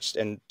switched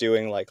and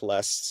doing like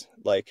less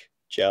like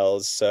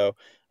gels. So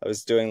I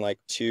was doing like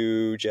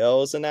 2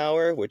 gels an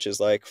hour, which is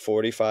like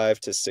 45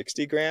 to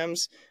 60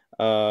 grams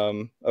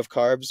of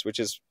carbs, which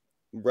is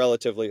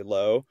relatively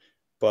low.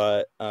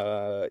 But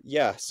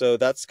yeah, so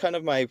that's kind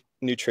of my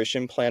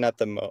nutrition plan at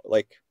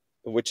like,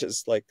 which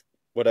is like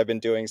what I've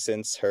been doing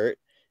since Hurt.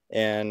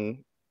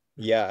 And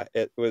yeah,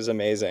 it was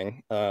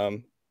amazing.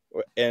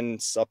 And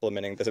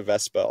supplementing the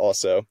Vespa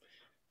also.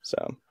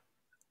 So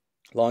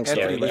long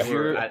story Anthony, If there.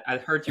 you're I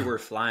heard you were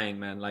flying,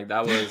 man. Like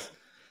that was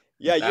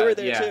Yeah, you were that.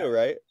 there Yeah, too,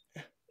 right?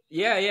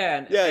 yeah,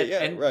 Yeah,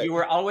 yeah, and right. you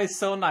were always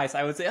so nice.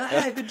 I would say,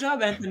 ah, good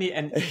job, Anthony,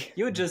 and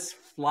you would just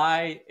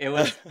fly. It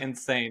was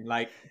insane.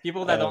 Like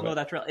people that don't Man. know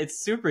that trail, it's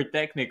super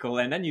technical,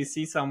 and then you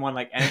see someone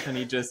like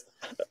Anthony just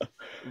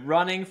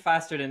running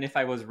faster than if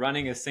I was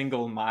running a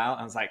single mile.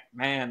 I was like,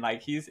 man,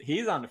 like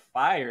he's on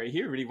fire.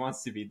 He really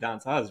wants to be done.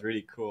 So that was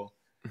really cool.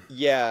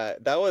 Yeah,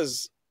 that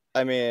was,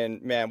 I mean,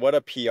 man, what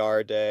a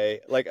PR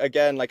day. Like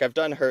again, like I've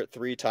done Hurt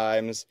 3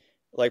 times.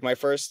 Like my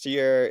first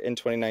year in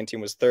 2019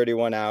 was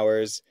 31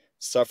 hours,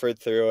 suffered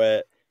through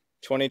it.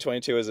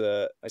 2022 was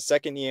my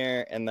second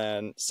year, and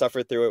then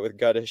suffered through it with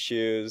gut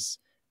issues,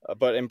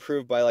 but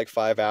improved by like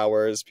 5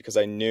 hours because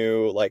I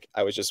knew like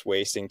I was just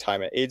wasting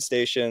time at aid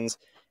stations.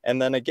 And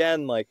then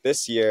again, like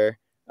this year,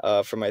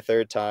 for my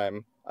third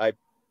time, I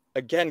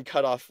again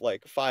cut off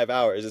like 5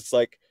 hours. It's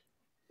like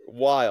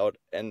wild.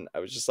 And I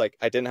was just like,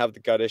 I didn't have the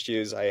gut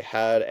issues. I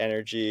had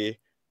energy,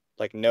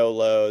 like no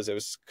lows. It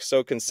was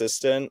so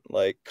consistent,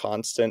 like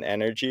constant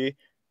energy,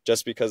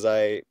 just because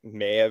I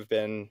may have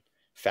been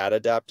fat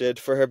adapted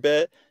for a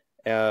bit,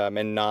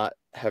 and not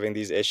having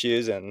these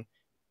issues. And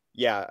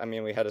yeah, I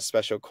mean, we had a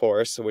special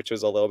course, which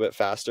was a little bit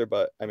faster,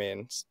 but I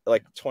mean,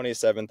 like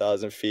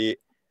 27,000 feet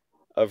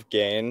of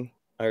gain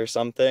or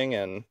something.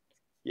 And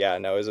yeah,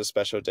 no, it was a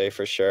special day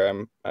for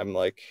sure. I'm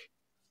like,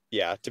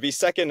 yeah, to be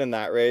second in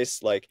that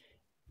race, like,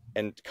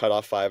 and cut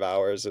off 5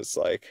 hours is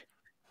like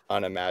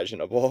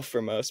unimaginable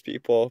for most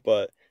people,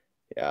 but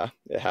yeah,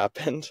 it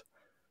happened.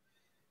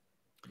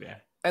 Yeah.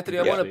 Anthony,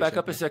 I want to back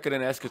up a second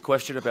and ask a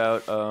question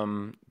about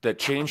that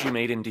change you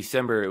made in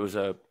December. It was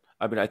I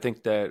mean, I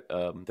think that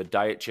the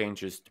diet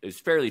change is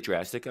fairly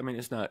drastic. I mean,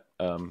 it's not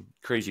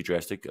crazy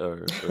drastic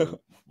or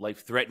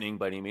life threatening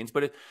by any means,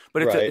 but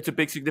Right. it's a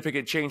big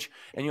significant change.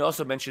 And you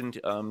also mentioned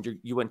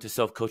you went to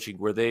self coaching.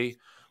 Were they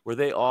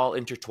all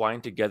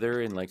intertwined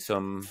together in like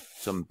some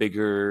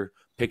bigger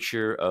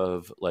picture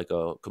of like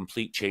a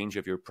complete change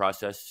of your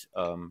process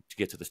to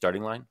get to the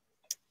starting line?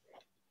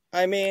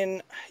 I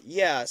mean,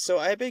 yeah, so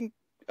I've been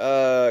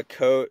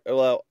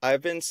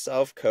I've been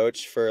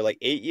self-coached for like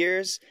 8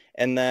 years,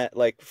 and that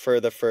like for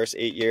the first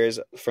 8 years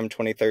from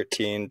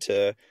 2013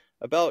 to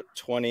about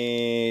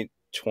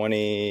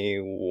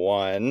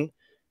 2021,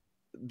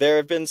 there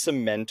have been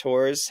some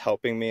mentors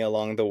helping me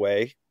along the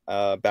way,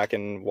 back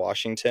in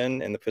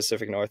Washington in the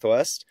Pacific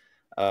Northwest,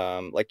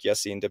 like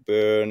Yassine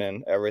Daboon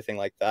and everything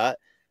like that.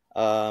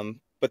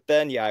 But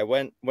then, yeah,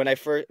 when I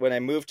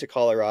moved to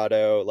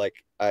Colorado, like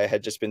I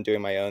had just been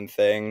doing my own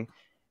thing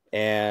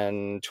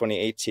in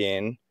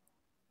 2018.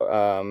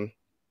 Um,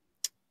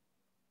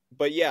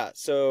 but yeah,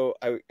 so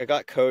I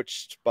got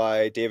coached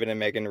by David and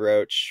Megan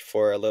Roach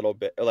for a little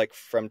bit, like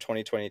from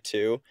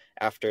 2022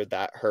 after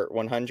that Hurt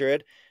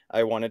 100.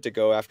 I wanted to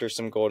go after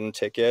some golden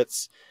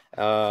tickets,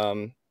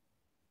 um,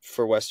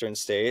 for Western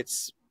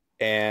states.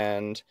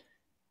 And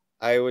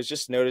I was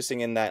just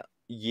noticing in that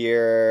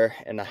year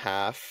and a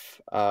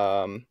half,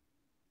 a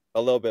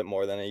little bit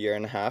more than a year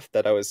and a half,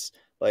 that I was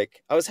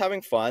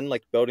having fun,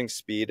 like building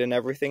speed and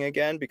everything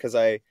again, because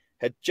I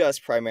had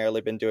just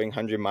primarily been doing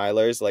 100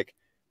 milers. Like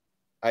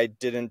I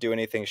didn't do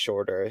anything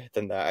shorter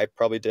than that. I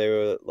probably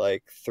do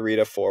like 3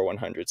 to 4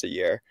 100s a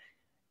year.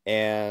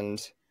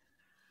 And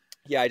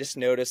yeah, I just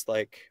noticed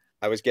like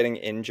I was getting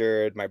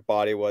injured. My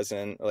body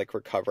wasn't like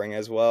recovering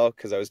as well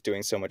because I was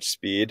doing so much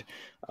speed.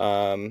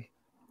 Um,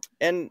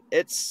 and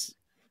it's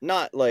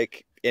not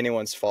like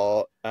anyone's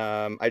fault.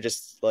 I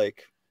just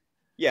like,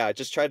 yeah, I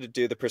just tried to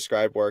do the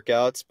prescribed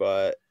workouts,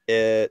 but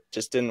it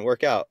just didn't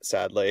work out,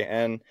 sadly.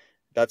 And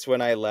that's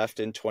when I left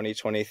in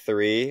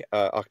 2023,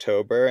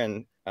 October,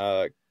 and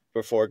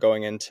before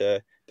going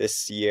into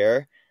this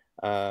year.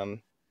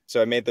 Um,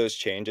 so I made those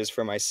changes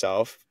for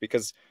myself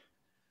because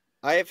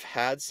I've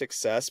had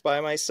success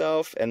by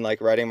myself and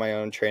like writing my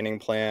own training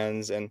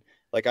plans, and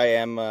like I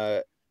am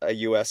a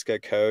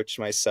USCA coach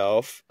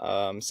myself.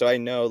 So I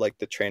know like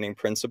the training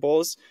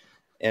principles,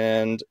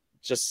 and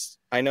just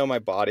I know my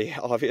body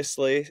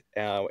obviously,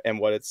 and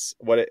what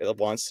it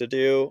wants to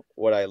do,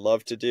 what I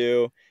love to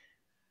do.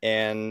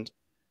 And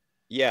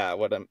yeah,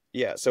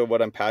 so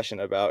what I'm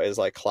passionate about is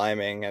like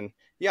climbing. And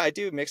yeah, I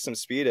do mix some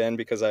speed in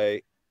because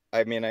I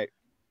mean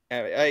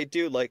I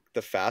do like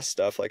the fast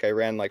stuff. Like I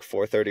ran like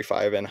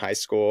 4:35 in high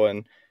school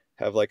and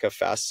have like a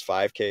fast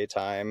 5K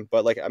time,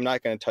 but like I'm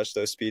not going to touch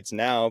those speeds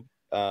now.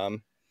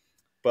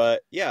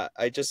 But yeah,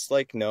 I just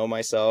like know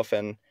myself,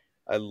 and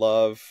I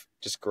love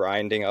just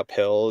grinding up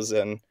hills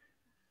and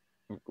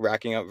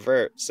racking up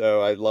vert.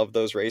 So I love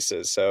those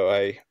races. So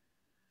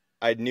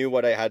I knew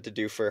what I had to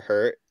do for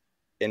Hurt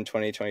in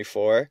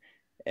 2024.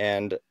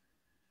 And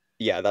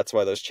yeah, that's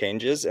why those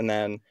changes. And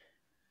then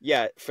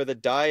yeah, for the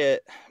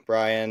diet,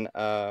 Brian,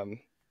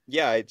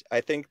 yeah,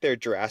 I think they're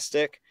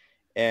drastic.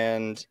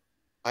 And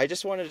I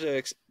just wanted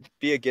to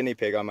be a guinea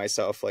pig on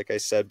myself, like I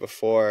said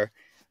before.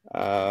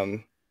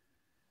 Um,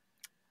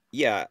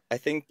 yeah, I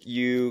think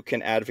you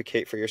can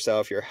advocate for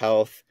yourself, your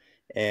health,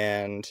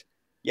 and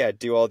yeah,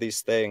 do all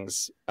these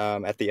things,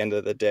 at the end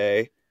of the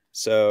day.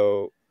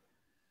 So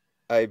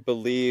I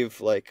believe,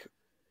 like,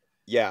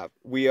 yeah,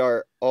 we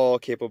are all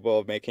capable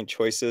of making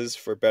choices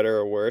for better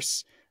or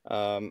worse.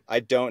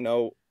 I don't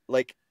know,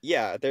 like,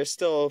 yeah, there's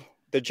still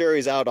the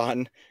jury's out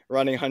on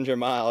running 100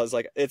 miles.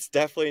 Like, it's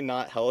definitely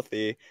not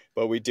healthy,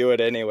 but we do it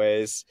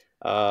anyways.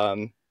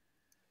 And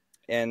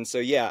so,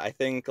 yeah, I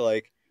think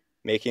like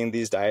making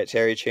these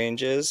dietary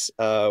changes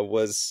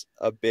was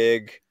a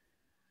big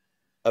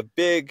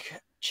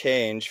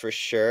change for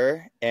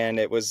sure, and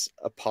it was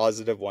a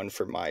positive one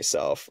for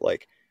myself.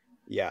 Like,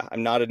 yeah,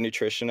 I'm not a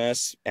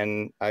nutritionist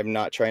and I'm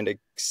not trying to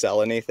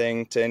sell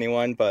anything to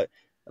anyone, but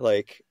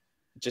like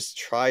just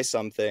try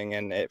something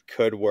and it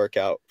could work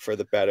out for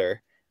the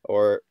better,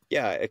 or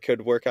yeah, it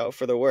could work out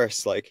for the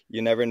worse. Like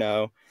you never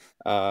know.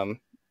 um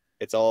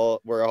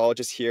we're all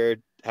just here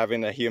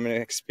having a human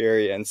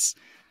experience,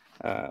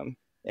 um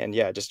and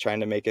yeah, just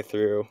trying to make it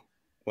through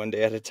one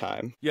day at a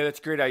time. Yeah, that's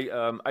great.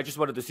 I just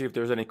wanted to see if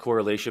there was any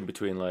correlation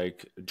between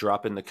like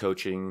dropping the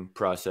coaching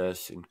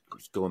process and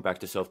going back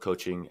to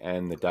self-coaching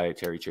and the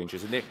dietary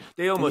changes, and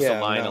they almost Yeah,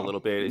 align a no. little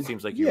bit. It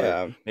seems like you were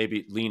Yeah.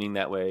 maybe leaning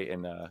that way,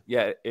 and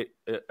yeah,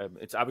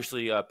 it's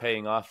obviously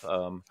paying off.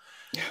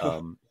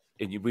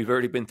 And we've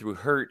already been through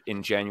Hurt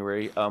in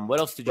January. What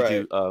else did you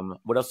Right. do?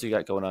 What else do you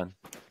got going on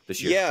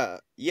this year?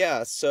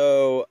 Yeah.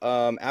 So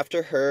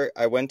after Hurt,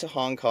 I went to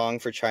Hong Kong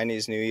for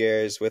Chinese New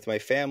Year's with my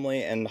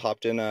family and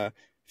hopped in a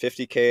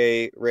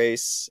 50K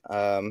race,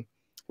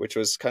 which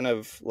was kind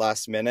of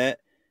last minute.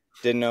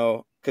 Didn't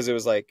know because it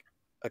was like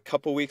a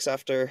couple weeks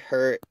after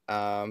Hurt,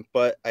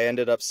 but I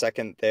ended up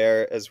second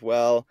there as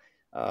well.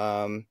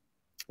 Um,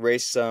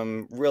 Raced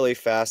some really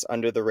fast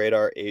under the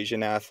radar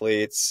Asian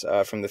athletes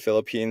from the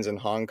Philippines and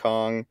Hong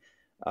Kong.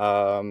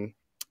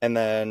 And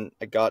then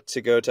I got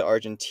to go to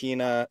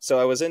Argentina. So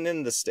I was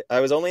I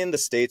was only in the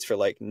States for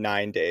like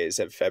 9 days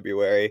of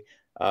February.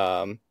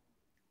 Um,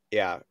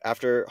 yeah,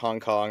 after Hong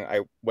Kong,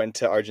 I went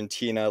to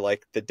Argentina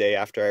like the day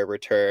after I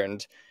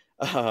returned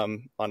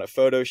on a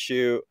photo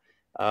shoot.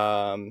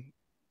 Um,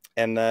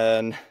 and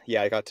then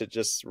yeah, I got to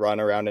just run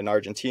around in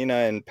Argentina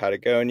and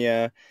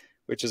Patagonia,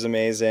 which is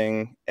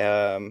amazing.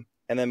 And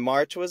then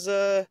March was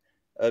a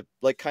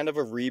like kind of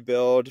a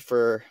rebuild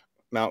for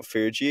Mount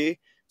Fuji.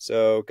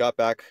 So got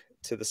back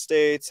to the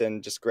States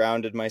and just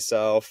grounded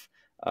myself.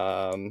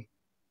 Um,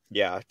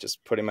 yeah,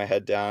 just putting my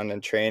head down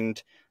and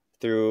trained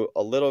through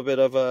a little bit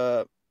of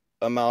a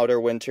milder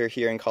winter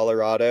here in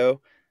Colorado.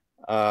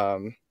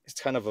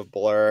 It's kind of a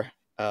blur.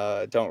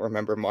 Don't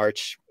remember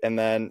March. And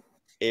then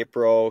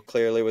April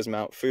clearly was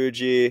Mount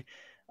Fuji.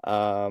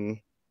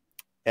 Um,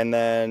 and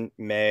then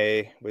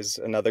May was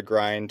another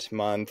grind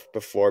month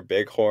before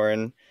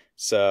Bighorn.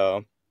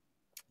 So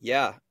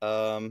yeah,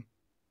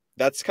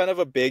 that's kind of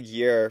a big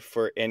year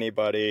for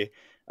anybody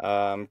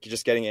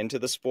just getting into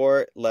the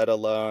sport, let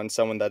alone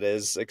someone that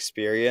is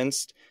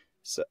experienced.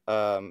 So,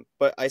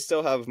 but I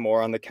still have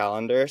more on the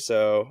calendar.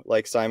 So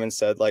like Simon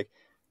said, like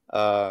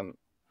um,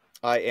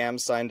 I am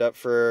signed up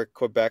for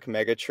Quebec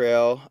Mega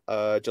Trail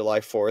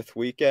July 4th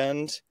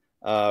weekend,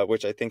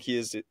 which I think he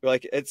is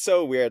like, it's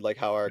so weird like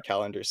how our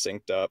calendars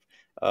synced up.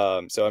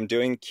 So I'm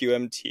doing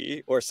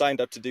QMT or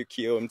signed up to do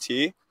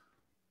QMT.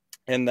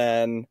 And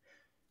then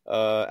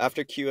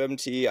after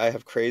QMT, I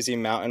have Crazy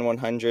Mountain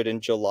 100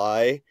 in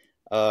July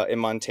in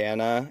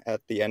Montana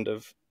at the end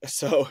of.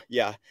 So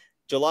yeah,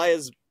 July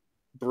is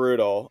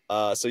brutal.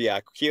 So yeah,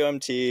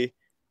 QMT.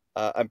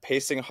 I'm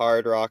pacing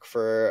Hard Rock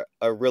for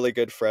a really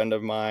good friend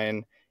of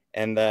mine,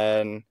 and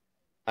then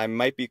I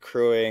might be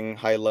crewing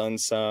High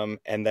Lonesome,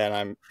 and then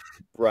I'm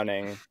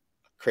running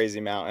Crazy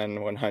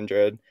Mountain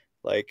 100.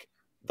 Like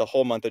the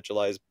whole month of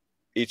July is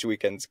each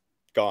weekend's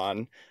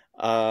gone.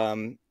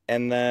 And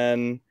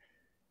then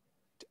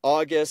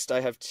August,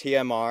 I have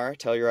TMR,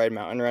 Telluride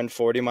Mountain Run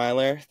 40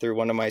 miler through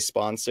one of my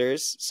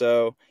sponsors.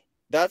 So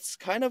that's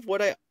kind of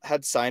what I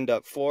had signed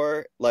up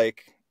for.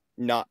 Like,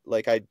 not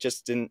like I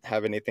just didn't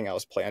have anything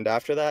else planned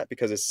after that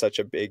because it's such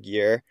a big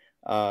year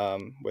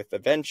with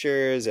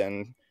adventures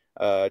and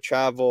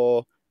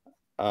travel,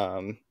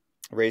 um,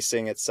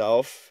 racing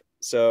itself.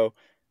 So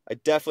I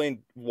definitely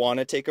want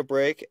to take a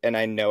break, and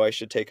I know I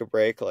should take a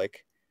break.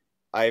 Like,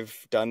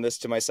 I've done this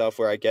to myself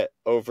where I get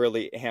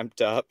overly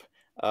amped up.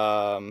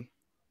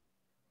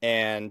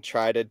 And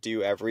try to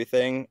do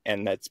everything,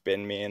 and that's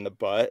been me in the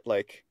butt,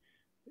 like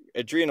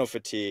adrenal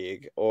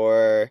fatigue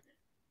or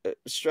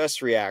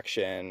stress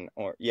reaction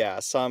or yeah,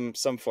 some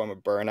form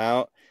of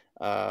burnout.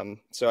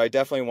 So I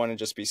definitely want to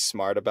just be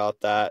smart about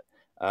that.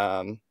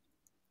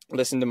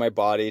 Listen to my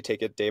body,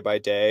 take it day by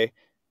day.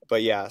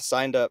 But yeah,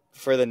 signed up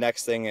for the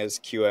next thing is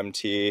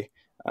QMT,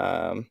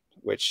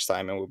 which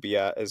Simon will be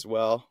at as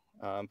well.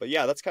 But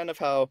yeah, that's kind of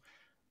how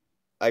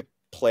I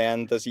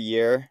planned this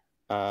year.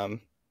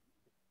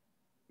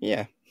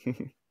 Yeah.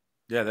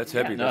 Yeah, that's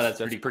Yeah, heavy. no, That's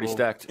that's pretty cool.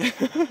 stacked.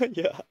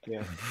 Yeah.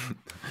 Yeah,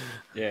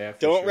 yeah, for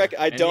Don't sure.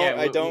 I And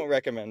yeah, don't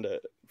recommend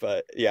it,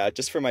 but yeah,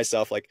 just for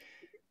myself, like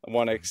I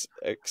want to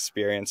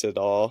experience it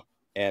all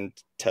and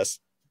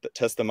test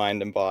the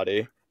mind and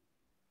body.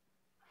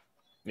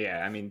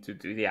 yeah, I mean to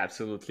the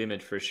absolute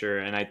limit for sure.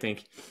 And I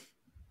think,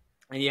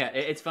 and yeah,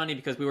 it's funny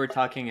because we were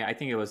talking. I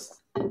think it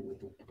was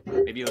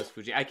maybe it was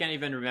Fuji. I can't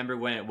even remember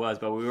when it was,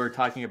 but we were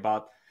talking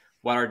about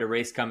what are the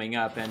race coming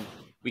up, and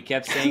we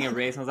kept saying a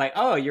race. And I was like,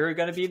 "Oh, you're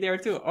gonna be there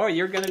too. Oh,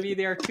 you're gonna be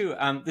there too."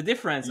 The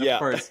difference, of Yeah.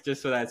 course,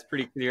 just so that it's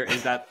pretty clear,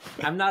 is that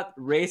I'm not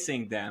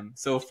racing them.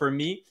 So for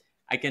me,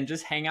 I can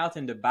just hang out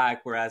in the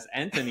back, whereas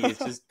Anthony is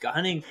just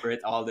gunning for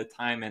it all the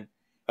time, and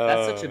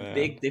that's such Oh a man.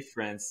 big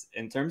difference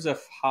in terms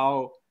of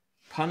how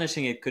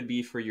punishing it could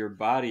be for your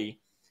body.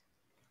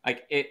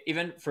 Like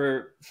even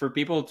for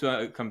people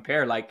to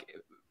compare, like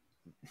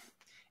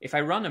if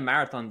I run a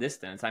marathon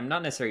distance, I'm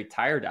not necessarily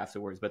tired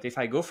afterwards, but if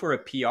I go for a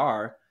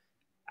PR,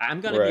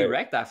 I'm going to be Right.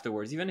 wrecked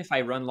afterwards. Even if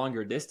I run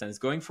longer distance,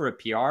 going for a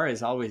PR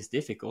is always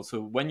difficult. So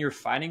when you're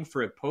fighting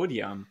for a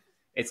podium,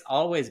 it's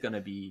always going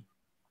to be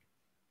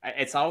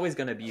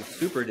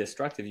super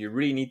destructive. You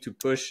really need to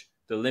push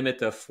the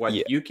limit of what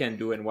Yeah, you can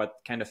do and what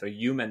kind of a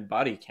human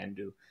body can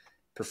do,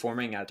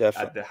 performing at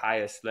definitely. the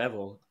highest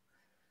level.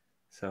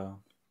 So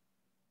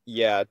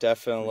Yeah, really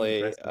definitely.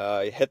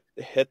 impressive.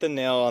 Hit the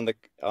nail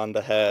on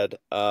the head.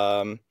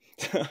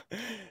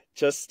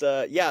 Just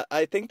yeah,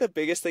 I think the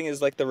biggest thing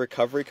is like the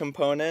recovery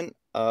component.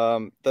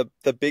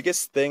 The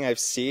biggest thing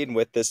I've seen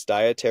with this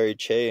dietary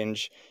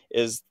change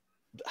is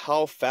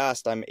how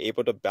fast I'm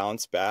able to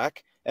bounce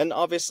back. And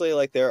obviously,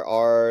 like there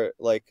are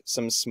like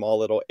some small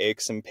little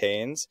aches and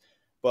pains,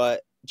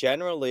 but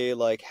generally,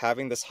 like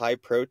having this high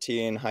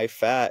protein, high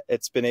fat,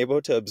 it's been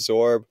able to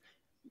absorb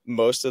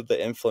most of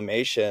the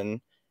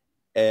inflammation.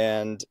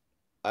 And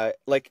I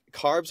like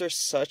carbs are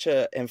such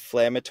a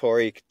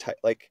inflammatory type,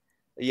 like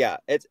yeah,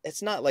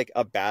 it's not like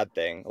a bad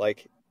thing.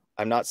 Like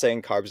I'm not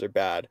saying carbs are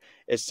bad.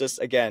 It's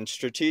just again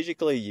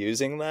strategically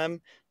using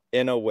them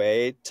in a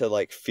way to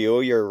like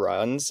fuel your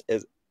runs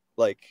is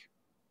like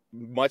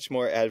much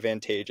more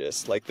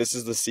advantageous. Like this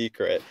is the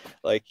secret.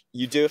 Like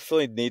you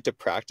definitely need to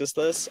practice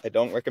this. I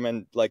don't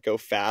recommend like go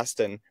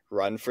fast and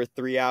run for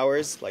 3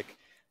 hours like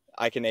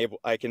I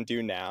can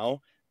do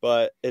now,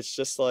 but it's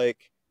just like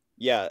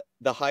yeah,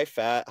 the high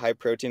fat, high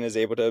protein is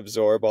able to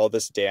absorb all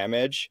this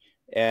damage.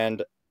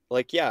 And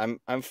like yeah,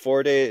 I'm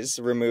 4 days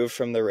removed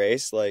from the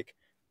race, like,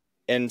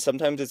 and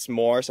sometimes it's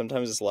more,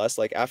 sometimes it's less.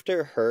 Like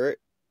after hurt,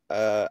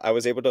 I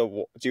was able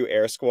to do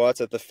air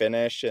squats at the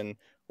finish and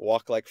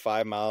walk like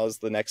 5 miles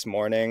the next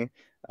morning.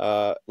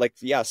 Like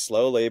yeah,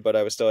 slowly, but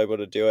I was still able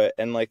to do it.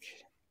 And like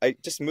I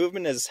just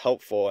movement is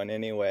helpful in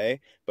any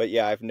way. But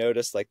yeah, I've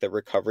noticed like the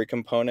recovery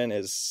component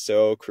is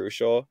so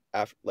crucial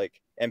after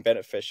like and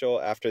beneficial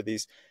after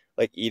these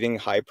like eating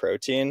high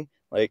protein.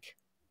 Like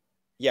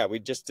yeah, we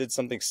just did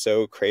something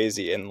so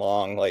crazy and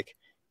long. Like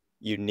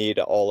you need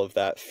all of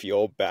that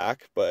fuel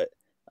back. But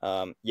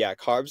yeah,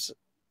 carbs,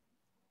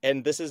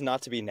 and this is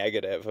not to be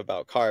negative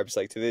about carbs,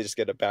 like they just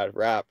get a bad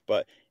rap,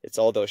 but it's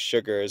all those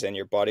sugars and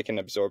your body can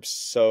absorb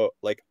so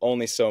like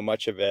only so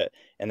much of it.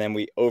 And then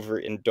we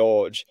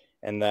overindulge.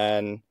 And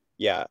then,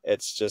 yeah,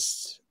 it's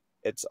just,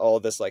 it's all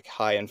this like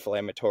high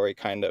inflammatory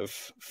kind of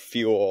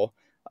fuel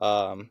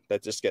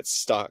that just gets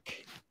stuck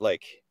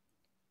like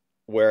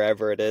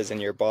wherever it is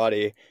in your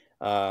body.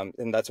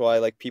 And that's why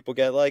like people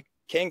get like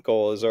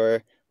cankles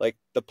or like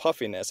the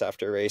puffiness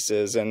after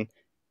races. And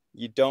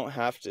you don't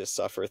have to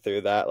suffer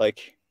through that.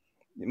 Like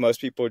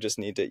most people just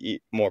need to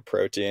eat more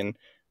protein.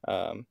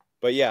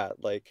 But yeah,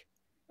 like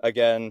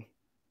again,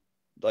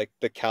 like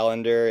the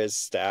calendar is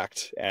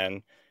stacked.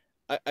 And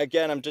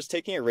again, I'm just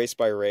taking it race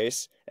by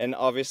race. And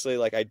obviously,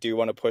 like I do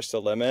want to push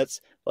the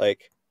limits.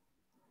 Like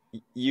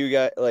you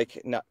got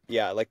like not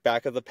yeah, like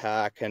back of the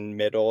pack and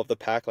middle of the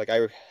pack. Like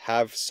I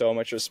have so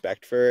much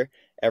respect for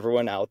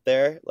everyone out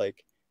there.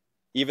 Like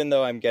even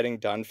though I'm getting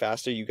done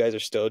faster, you guys are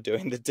still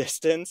doing the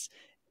distance.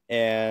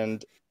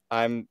 And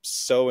I'm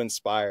so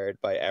inspired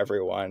by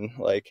everyone,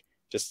 like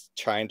just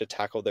trying to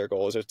tackle their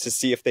goals or to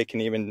see if they can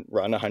even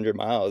run 100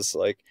 miles.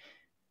 Like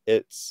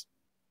it's,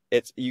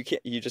 you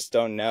can't, you just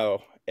don't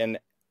know. And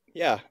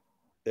yeah,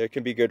 there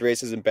can be good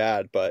races and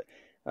bad, but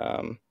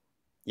um,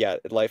 yeah,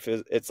 life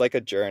is, it's like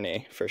a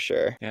journey for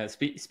sure. Yeah,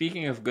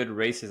 speaking of good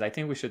races, I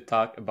think we should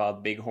talk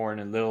about Bighorn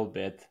a little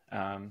bit.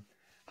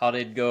 How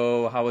did it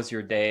go? How was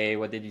your day?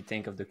 What did you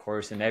think of the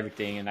course and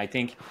everything? And I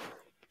think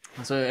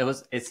so.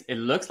 It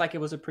looks like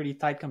it was a pretty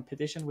tight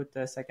competition with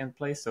the second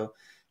place. So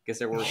I guess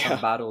there were some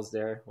Yeah. battles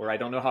there where I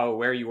don't know how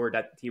where you were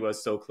that he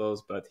was so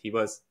close, but he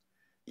was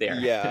there.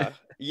 Yeah.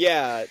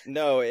 Yeah.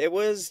 No, it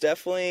was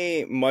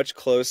definitely much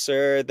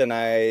closer than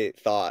I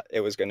thought it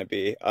was going to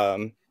be.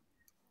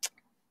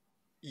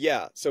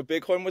 Yeah. So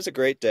Bighorn was a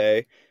great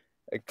day.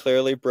 I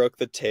clearly broke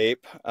the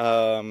tape.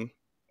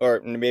 Or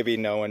maybe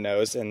no one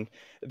knows. And,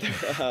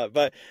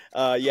 but,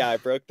 yeah, I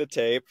broke the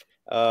tape.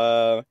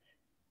 Uh,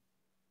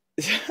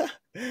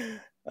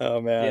 oh Yeah,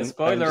 man, I'm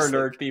spoiler just like,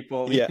 alert,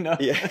 people. yeah,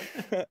 yeah,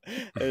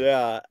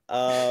 yeah.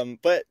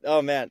 But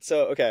oh man,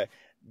 so okay,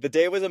 the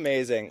day was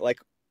amazing. Like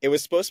it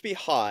was supposed to be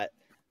hot,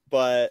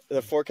 but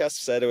the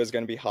forecast said it was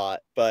going to be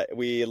hot. But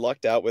we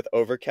lucked out with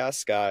overcast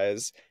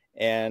skies,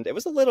 and it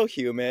was a little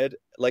humid,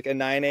 like a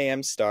 9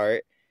 a.m.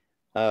 start.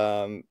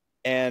 Um,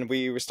 and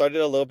we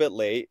started a little bit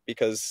late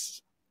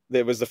because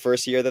it was the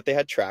first year that they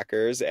had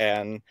trackers,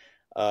 and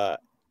uh,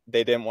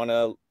 they didn't want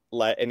to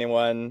let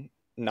anyone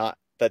not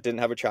that didn't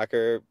have a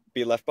tracker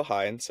be left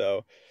behind.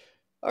 So,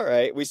 all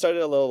right, we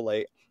started a little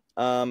late.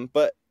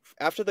 But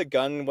after the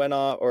gun went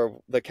off or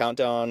the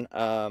countdown,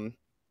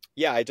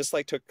 yeah, I just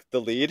like took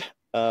the lead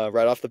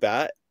right off the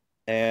bat,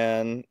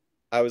 and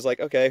I was like,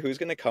 okay, who's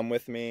gonna come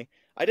with me?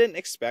 I didn't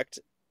expect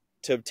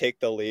to take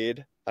the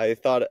lead. I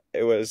thought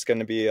it was going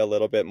to be a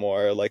little bit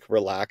more like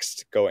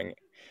relaxed going,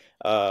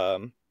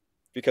 um,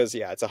 because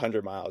yeah, it's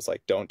 100 miles.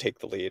 Like, don't take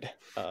the lead.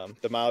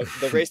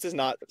 The race does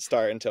not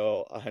start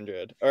until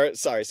 100, or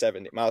sorry,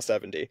 70, mile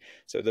 70.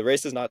 So the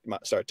race does not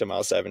start to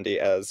mile 70,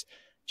 as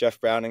Jeff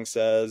Browning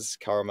says,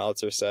 Karl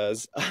Meltzer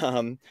says.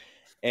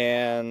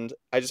 And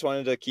I just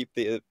wanted to keep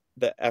the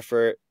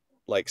effort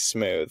like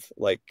smooth,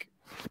 like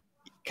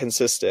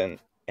consistent,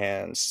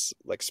 and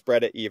like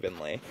spread it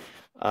evenly.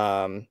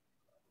 Um,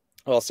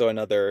 Also,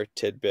 another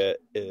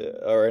tidbit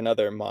or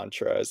another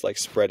mantra is like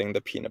spreading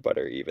the peanut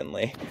butter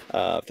evenly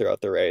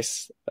throughout the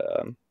race,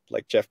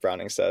 like Jeff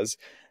Browning says.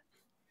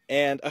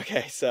 And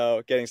okay,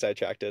 so getting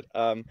sidetracked.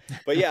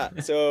 But yeah,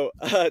 so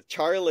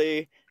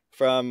Charlie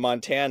from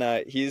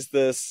Montana, he's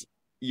this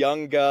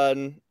young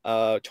gun,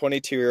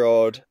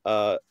 22-year-old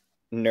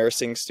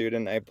nursing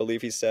student, I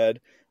believe he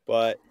said.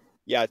 But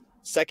yeah,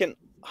 second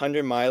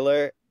 100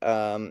 miler.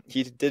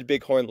 He did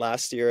Bighorn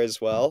last year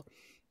as well,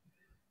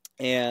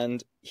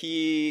 and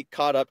he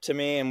caught up to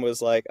me and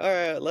was like, "All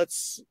right,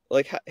 let's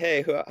like,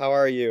 hey, how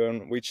are you?"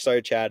 And we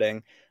started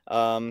chatting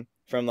from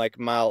like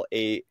mile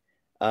 8.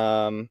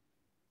 Um,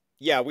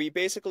 yeah, we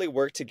basically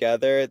worked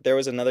together. There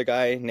was another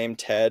guy named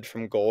Ted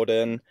from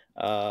Golden.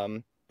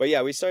 But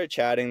yeah, we started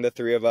chatting, the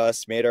three of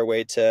us, made our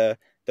way to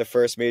the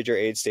first major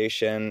aid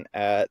station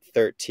at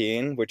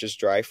 13, which is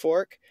Dry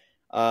Fork.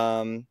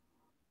 Um,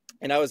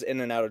 and I was in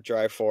and out of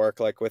Dry Fork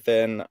like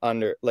within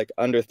under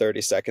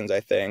 30 seconds, I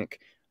think.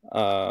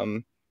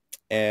 Um,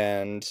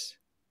 and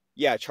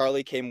yeah,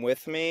 Charlie came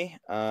with me.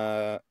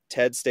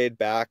 Ted stayed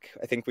back.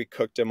 I think we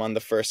cooked him on the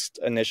first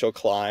initial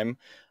climb.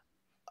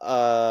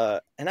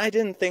 And I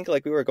didn't think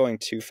like we were going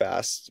too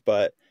fast,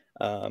 but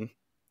um,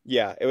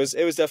 yeah, it was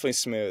definitely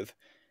smooth.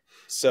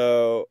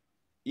 So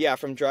yeah,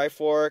 from Dry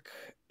Fork,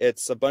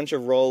 it's a bunch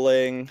of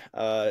rolling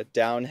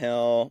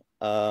downhill.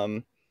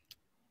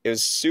 It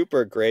was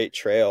super great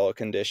trail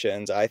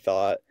conditions, I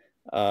thought.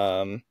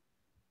 Um,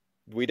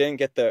 we didn't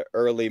get the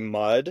early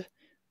mud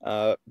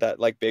that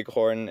like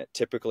Bighorn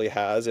typically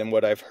has, and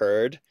what I've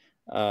heard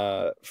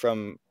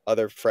from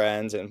other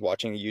friends and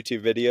watching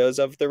YouTube videos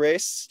of the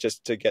race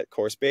just to get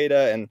course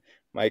beta. And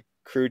my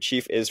crew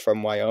chief is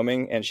from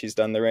Wyoming, and she's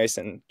done the race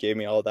and gave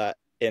me all that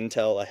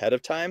intel ahead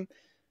of time,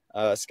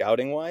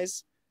 scouting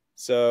wise.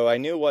 So I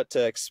knew what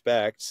to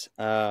expect.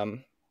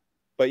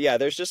 But yeah,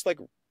 there's just like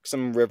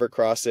some river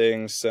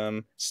crossings,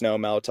 some snow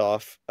melt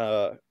off,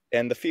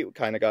 and the feet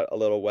kind of got a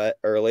little wet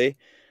early.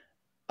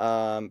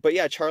 But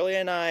yeah, Charlie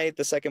and I,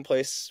 the second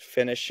place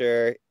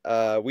finisher,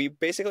 we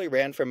basically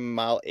ran from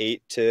mile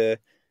 8 to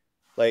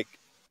like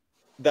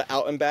the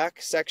out and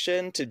back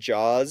section to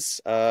Jaws,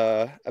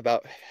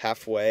 about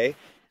halfway.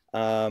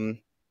 Um,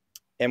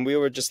 and we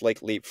were just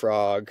like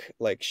leapfrog,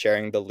 like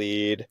sharing the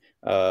lead.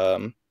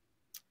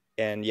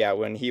 And yeah,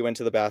 when he went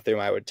to the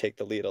bathroom, I would take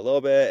the lead a little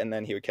bit and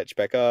then he would catch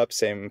back up.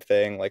 Same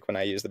thing, like when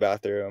I use the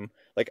bathroom.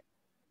 Like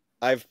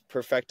I've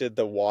perfected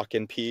the walk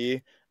and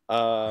pee.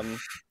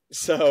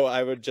 So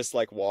I would just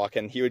like walk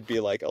and he would be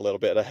like a little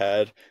bit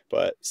ahead,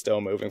 but still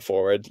moving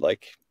forward,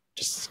 like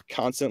just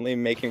constantly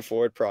making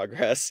forward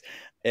progress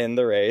in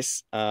the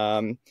race.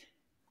 And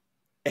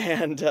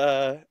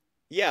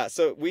yeah,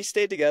 so we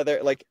stayed together,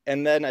 like,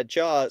 and then at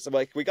Jaws,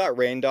 like we got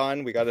rained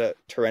on, we got a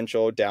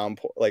torrential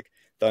downpour, like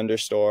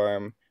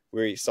thunderstorm.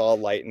 We saw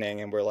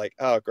lightning and we're like,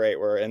 oh great,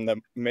 we're in the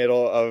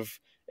middle of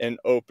an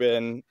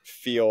open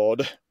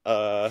field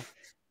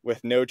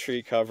with no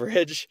tree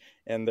coverage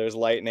and there's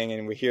lightning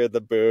and we hear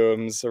the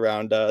booms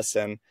around us.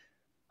 And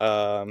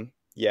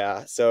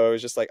yeah, so it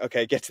was just like,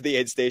 okay, get to the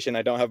aid station.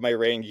 I don't have my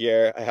rain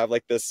gear. I have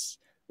like this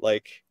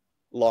like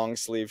long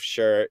sleeve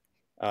shirt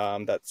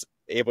that's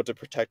able to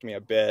protect me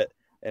a bit,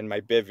 and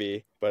my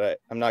bivy, but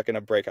I'm not going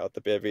to break out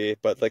the bivy,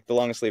 but like the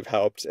long sleeve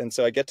helped. And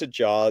so I get to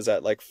Jaws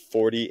at like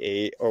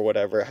 48 or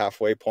whatever,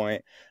 halfway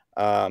point,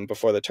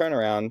 before the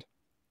turnaround.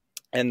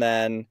 And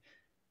then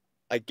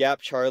I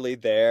gapped Charlie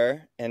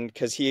there, and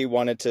because he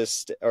wanted to,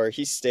 or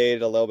he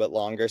stayed a little bit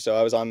longer, so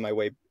I was on my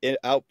way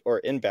out or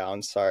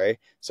inbound. Sorry,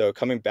 so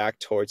coming back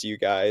towards you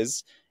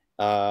guys,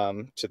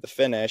 to the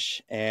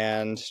finish,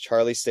 and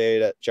Charlie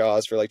stayed at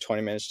Jaws for like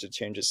 20 minutes to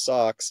change his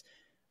socks,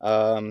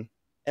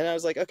 and I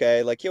was like,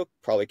 okay, like he'll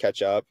probably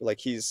catch up. Like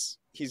he's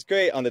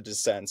great on the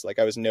descents. Like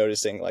I was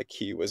noticing, like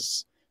he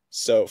was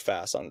so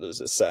fast on the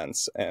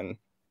descents, and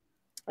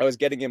I was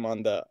getting him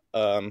on the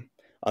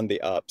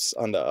ups,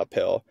 on the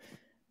uphill.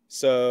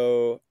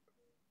 So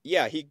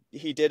yeah,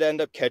 he did end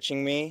up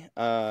catching me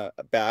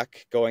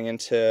back going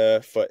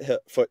into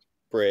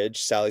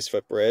footbridge, Sally's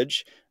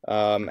footbridge,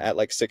 at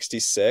like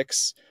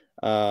 66.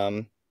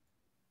 Um,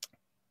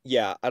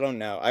 yeah, I don't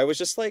know. I was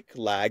just like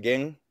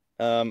lagging.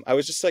 I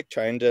was just like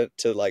trying to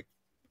like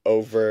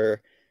overdo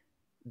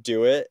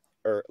it,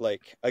 or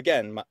like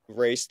again, my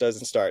race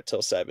doesn't start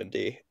till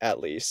 70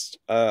 at least.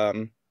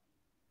 So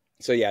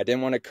yeah, I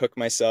didn't want to cook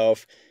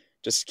myself.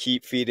 Just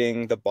keep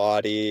feeding the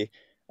body.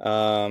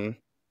 Um,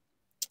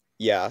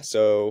 yeah,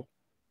 so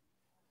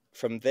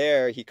from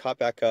there he caught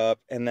back up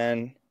and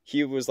then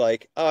he was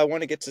like, oh, I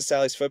want to get to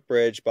Sally's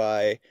footbridge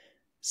by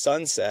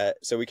sunset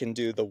so we can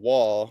do the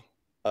wall,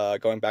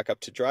 going back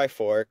up to Dry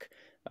Fork,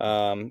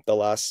 the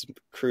last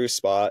cruise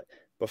spot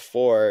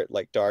before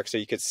like dark so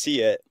you could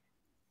see it.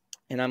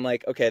 And I'm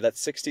like, okay, that's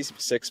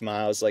 66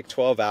 miles, like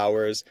 12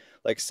 hours.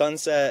 Like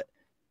sunset,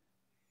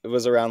 it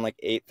was around like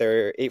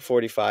 8:30,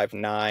 8:45,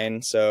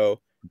 9. So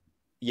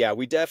yeah,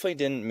 we definitely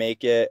didn't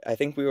make it. I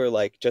think we were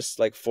like just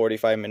like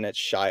 45 minutes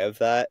shy of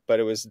that, but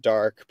it was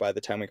dark by the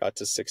time we got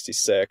to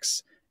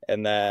 66.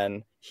 And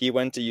then he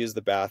went to use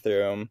the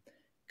bathroom,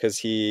 because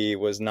he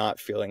was not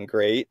feeling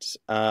great.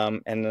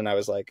 And then I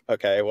was like,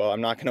 okay, well,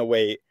 I'm not gonna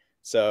wait.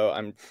 So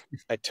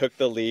I took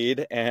the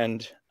lead,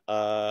 and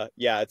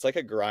yeah, it's like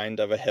a grind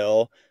of a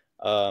hill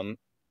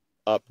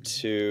up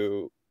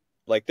to,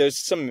 like, there's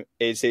some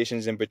aid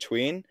stations in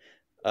between,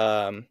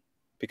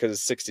 because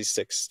it's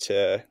 66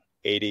 to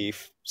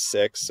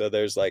 86, so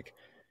there's like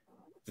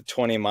the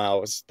 20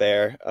 miles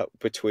there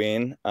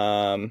between.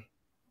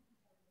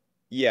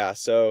 Yeah,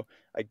 so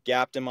I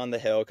gapped him on the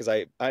hill because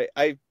I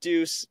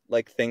do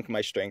like think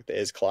my strength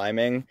is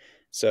climbing.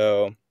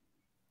 So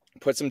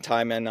put some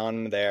time in on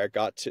him there,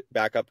 got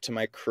back up to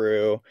my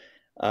crew,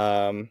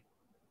 um,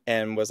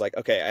 and was like,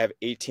 okay, I have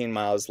 18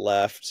 miles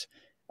left.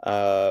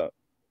 I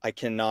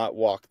cannot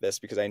walk this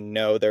because I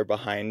know they're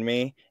behind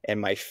me, and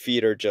my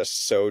feet are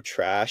just so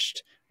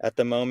trashed at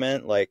the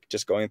moment, like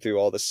just going through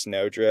all the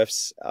snow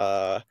drifts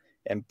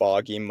and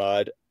boggy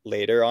mud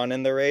later on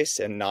in the race,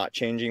 and not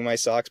changing my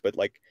socks, but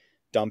like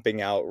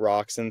dumping out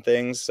rocks and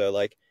things. So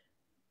like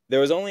there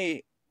was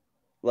only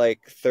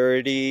like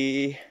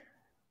 32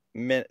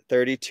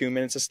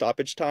 minutes of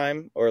stoppage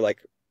time, or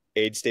like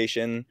aid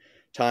station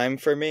time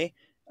for me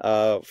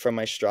from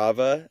my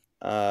Strava.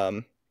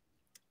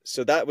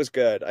 So that was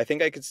good. I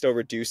think I could still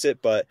reduce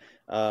it, but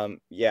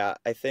yeah,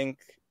 I think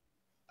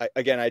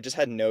I just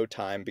had no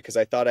time because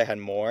I thought I had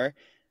more,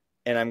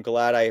 and I'm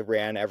glad I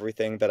ran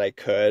everything that I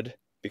could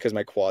because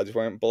my quads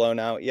weren't blown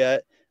out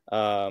yet,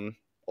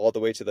 all the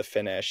way to the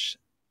finish.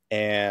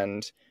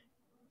 And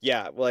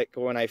yeah, like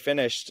when I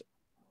finished,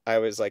 I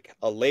was like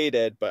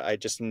elated, but I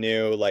just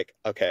knew like,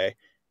 okay,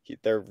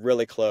 they're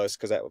really close,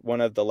 because at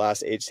one of the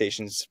last aid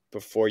stations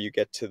before you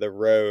get to the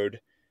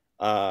road,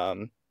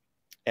 and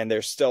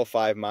there's still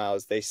 5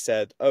 miles, they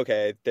said,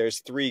 okay, there's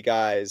 3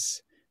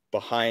 guys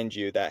behind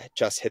you that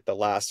just hit the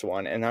last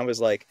one. And I was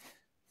like,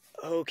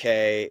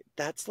 okay,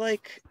 that's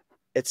like,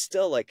 it's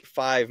still like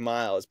 5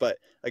 miles, but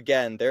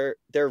again, they're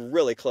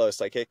really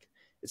close. Like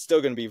it's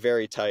still going to be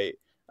very tight.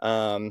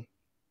 And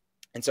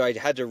so I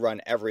had to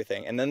run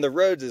everything. And then the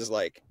roads is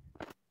like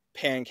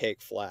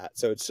pancake flat.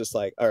 So it's just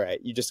like, all right,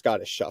 you just got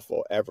to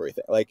shuffle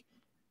everything. Like,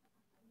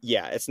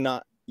 yeah, it's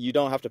not, you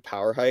don't have to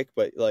power hike,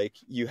 but like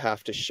you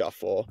have to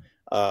shuffle.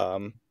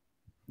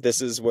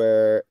 This is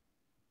where,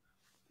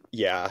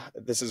 yeah,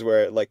 this is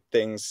where like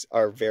things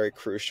are very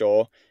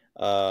crucial.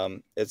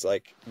 It's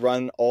like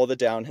run all the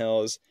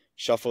downhills,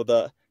 shuffle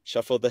the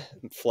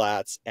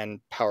flats, and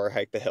power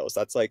hike the hills.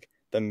 That's like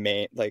the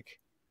main, like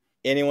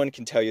anyone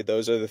can tell you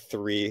those are the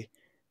 3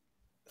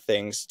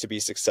 things to be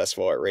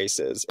successful at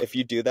races. If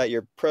you do that,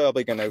 you're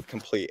probably going to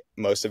complete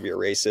most of your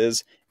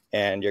races,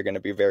 and you're going to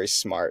be very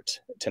smart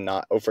to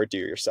not overdo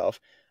yourself.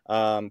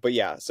 But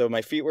yeah, so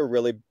my feet were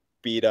really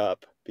beat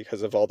up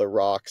because of all the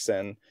rocks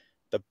and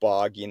the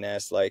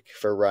bogginess, like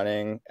for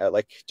running,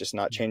 like just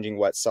not changing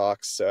wet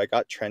socks. So I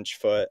got trench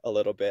foot a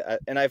little bit,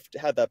 and I've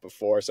had that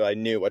before, so I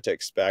knew what to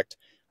expect.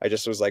 I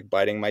just was like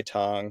biting my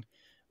tongue.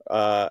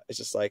 It's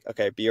just like,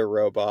 okay, be a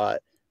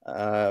robot,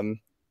 and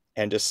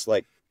just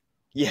like,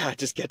 yeah,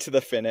 just get to the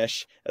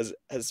finish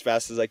as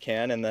fast as I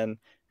can. And then,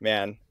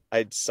 man,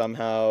 I'd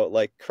somehow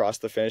like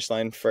crossed the finish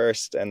line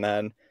first, and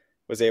then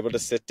was able to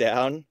sit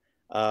down.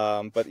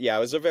 But yeah, it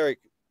was a very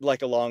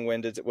like a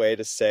long-winded way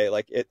to say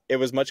like it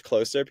was much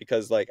closer,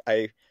 because like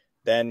I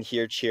then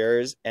hear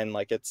cheers, and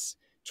like it's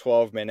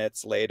 12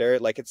 minutes later,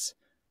 like it's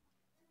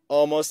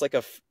almost like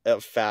a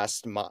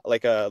fast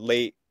like a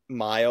late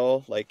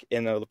mile, like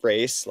in a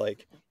race.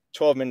 Like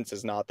 12 minutes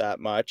is not that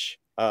much.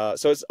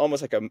 So it's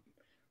almost like a,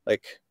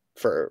 like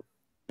for,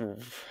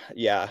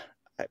 yeah,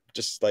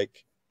 just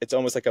like it's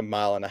almost like a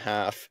mile and a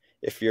half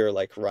if you're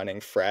like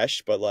running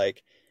fresh, but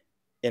like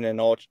in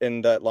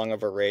that long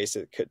of a race,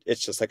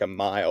 it's just like a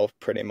mile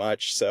pretty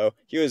much. So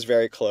he was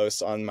very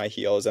close on my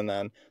heels, and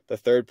then the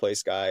third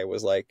place guy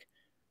was like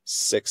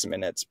 6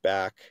 minutes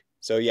back.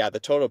 So yeah, the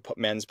total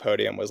men's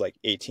podium was like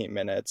 18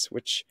 minutes,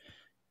 which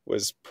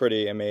was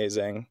pretty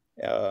amazing.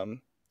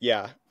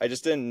 Yeah, I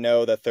just didn't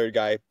know that third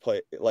guy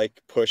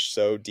pushed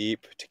so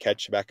deep to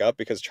catch back up,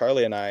 because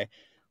Charlie and I,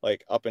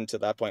 like up until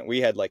that point,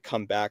 we had like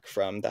come back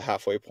from the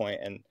halfway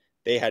point, and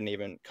they hadn't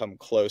even come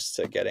close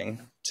to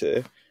getting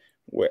to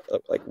where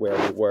we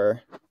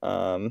were.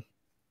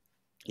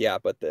 Yeah,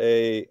 but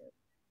they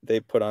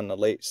put on the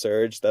late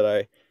surge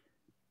that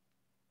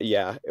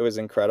yeah, it was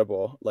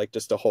incredible. Like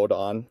just to hold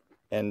on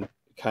and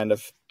kind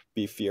of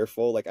be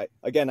fearful. Like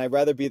I'd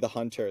rather be the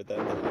hunter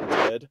than the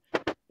hunted.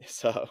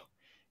 So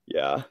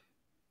yeah,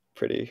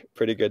 pretty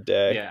good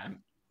day. Yeah.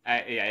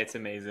 Yeah, it's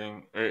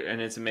amazing, and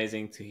it's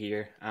amazing to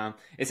hear.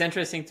 It's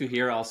interesting to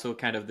hear also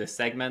kind of the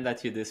segment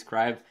that you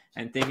described,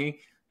 and thinking,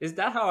 is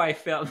that how I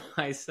felt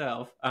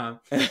myself?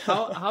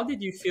 How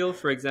did you feel,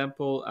 for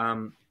example?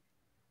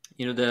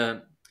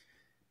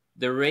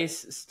 The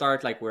race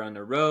start, like we're on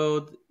the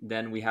road,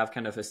 then we have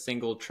kind of a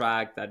single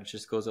track that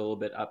just goes a little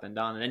bit up and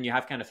down, and then you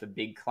have kind of a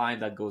big climb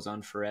that goes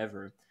on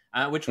forever,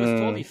 which was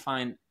totally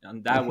fine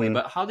on that way.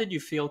 But how did you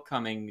feel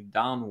coming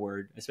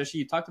downward? Especially,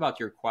 you talked about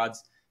your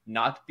quads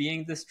not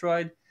being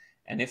destroyed,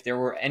 and if there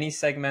were any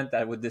segment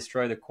that would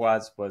destroy the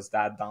quads, was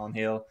that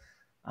downhill.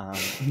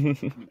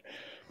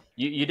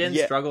 You didn't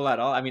Yeah, struggle at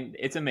all. I mean,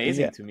 it's yeah,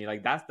 amazing to me.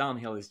 Like that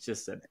downhill is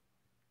just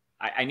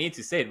I need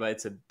to say it, but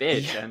it's a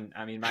bitch. yeah. And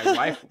I mean, my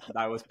wife that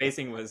I was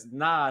pacing was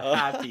not Oh,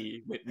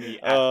 happy with me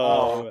at oh,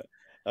 all.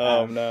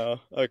 oh Um, no.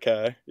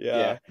 Okay.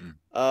 yeah, Yeah.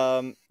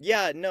 Mm.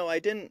 Yeah, no, I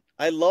didn't.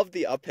 I love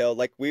the uphill.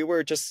 Like we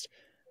were just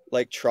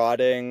like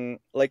trotting,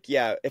 like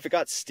yeah, if it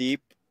got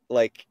steep,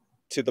 like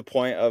to the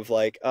point of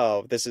like,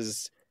 oh, this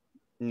is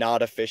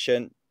not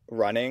efficient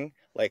running,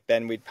 like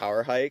then we'd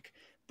power hike.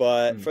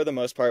 But mm, for the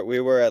most part, we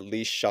were at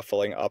least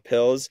shuffling up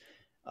hills,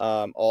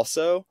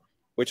 also,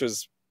 which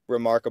was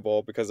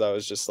remarkable because I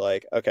was just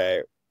like,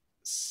 okay,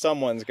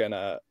 someone's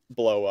gonna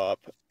blow up.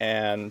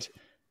 And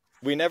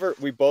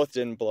we both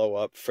didn't blow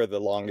up for the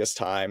longest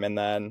time. And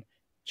then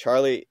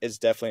Charlie is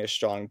definitely a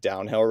strong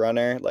downhill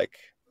runner. Like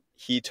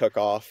he took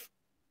off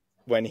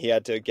when he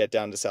had to get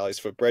down to Sally's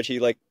footbridge. He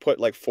like put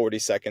like 40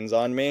 seconds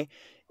on me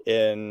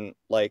in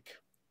like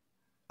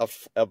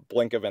a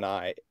blink of an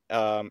eye.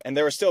 And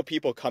there were still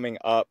people coming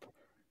up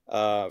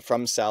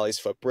from Sally's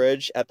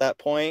footbridge at that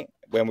point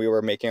when we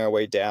were making our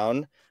way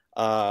down.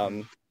 mm.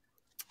 Um,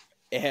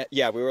 and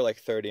yeah, we were like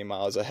 30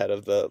 miles ahead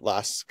of the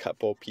last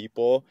couple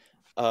people,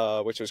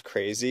 which was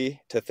crazy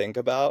to think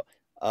about.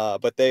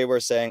 But they were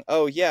saying,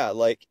 oh, yeah,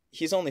 like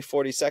he's only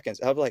 40 seconds.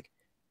 I was like,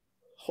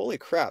 holy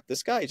crap,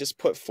 this guy just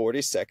put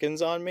 40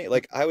 seconds on me.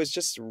 Like I was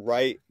just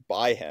right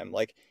by him.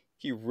 Like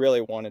he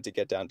really wanted to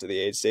get down to the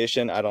aid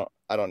station. I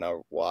don't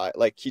know why.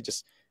 Like he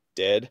just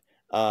did.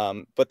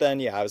 But then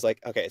yeah, I was like,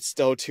 okay, it's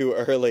still too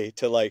early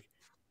to like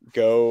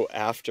go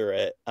after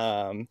it.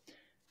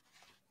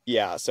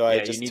 Yeah, so I Yeah,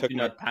 you just need took to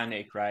my not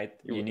panic, right?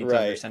 You need to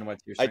right. understand what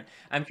you're I saying.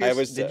 I'm I curious,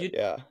 was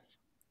yeah.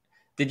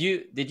 did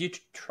you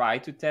try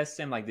to test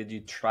him? Like, did you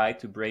try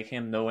to break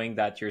him, knowing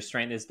that your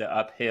strength is the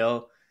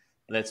uphill?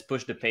 Let's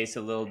push the pace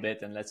a little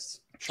bit, and let's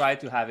try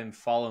to have him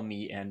follow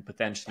me and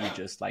potentially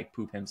just like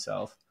poop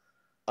himself.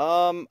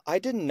 I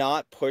did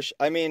not push.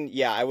 I mean,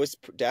 yeah, I was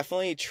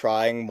definitely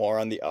trying more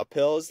on the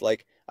uphills.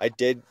 Like, I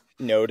did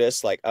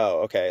notice, like, oh,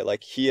 okay,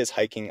 like he is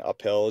hiking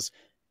uphills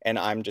and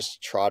I'm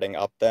just trotting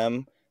up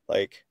them,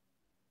 like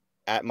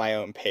at my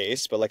own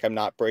pace, but like I'm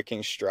not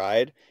breaking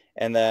stride.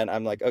 And then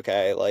I'm like,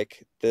 okay,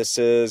 like this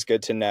is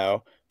good to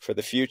know for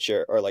the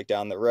future or like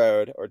down the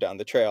road or down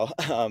the trail.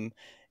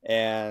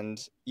 And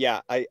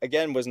yeah, I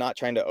again was not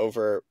trying to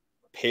over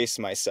pace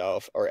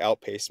myself or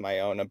outpace my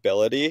own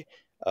ability.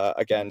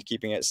 Again, Mm.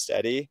 keeping it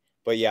steady.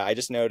 But yeah, I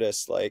just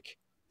noticed like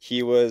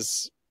he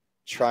was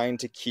trying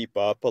to keep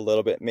up a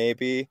little bit,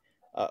 maybe.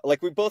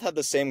 Like we both had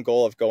the same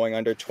goal of going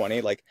under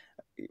 20. Like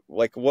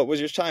what was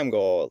your time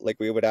goal? Like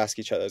we would ask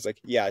each other. It's like,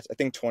 yeah, I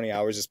think 20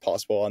 hours is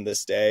possible on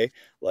this day,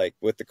 like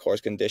with the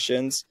course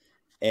conditions.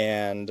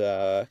 And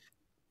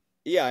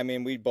yeah, I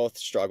mean, we both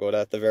struggled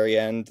at the very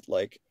end.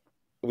 Like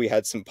we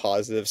had some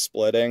positive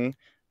splitting.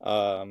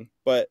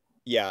 But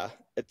yeah,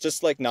 it's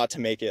just like not to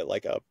make it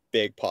like a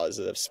big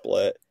positive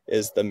split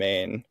is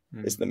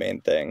Mm. the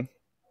main thing.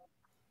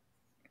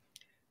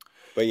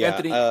 But yeah,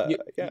 Anthony,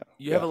 yeah,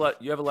 you have yeah. a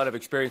lot. You have a lot of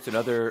experience in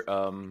other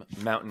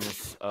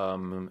mountainous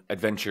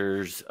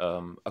adventures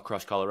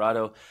across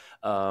Colorado,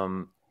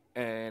 um,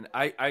 and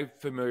I'm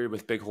familiar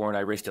with Bighorn. I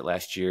raced it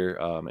last year. It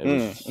was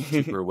Mm.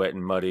 super wet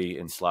and muddy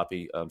and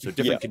sloppy. So Yeah,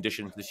 different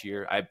conditions this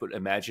year. I would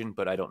imagine,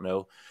 but I don't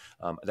know.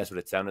 That's what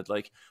it sounded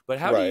like. But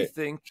how do you right.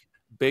 think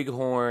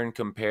Bighorn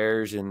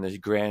compares in the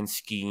grand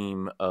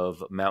scheme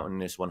of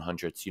mountainous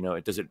 100s? You know,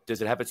 does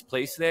it have its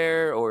place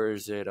there, or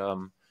is it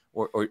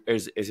or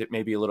is it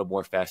maybe a little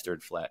more faster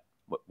and flat?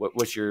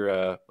 What's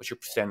your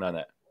stand on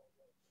that?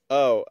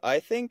 Oh, I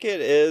think it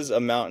is a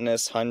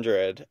mountainous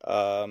 100.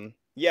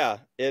 Yeah,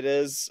 it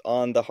is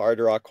on the Hard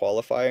Rock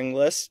qualifying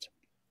list.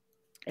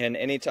 And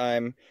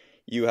anytime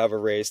you have a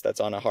race that's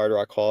on a Hard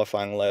Rock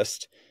qualifying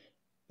list,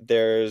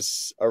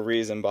 there's a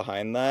reason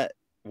behind that,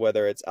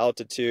 whether it's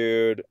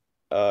altitude,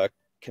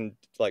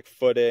 like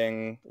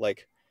footing,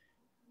 like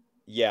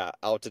yeah,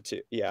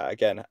 altitude. Yeah,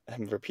 again,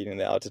 I'm repeating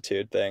the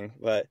altitude thing,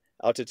 but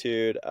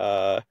altitude,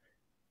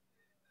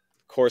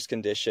 course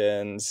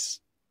conditions,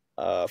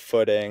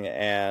 footing,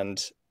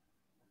 and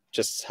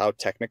just how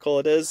technical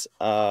it is.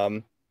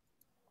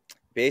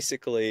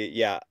 Basically,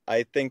 yeah,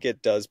 I think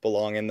it does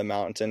belong in the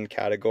mountain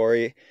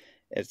category.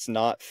 It's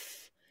not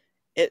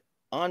it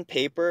on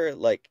paper,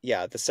 like,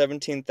 yeah, the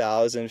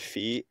 17,000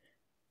 feet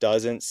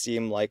doesn't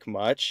seem like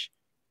much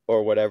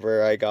or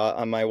whatever I got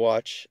on my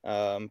watch.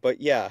 But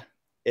yeah,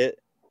 it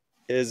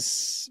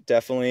is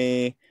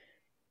definitely,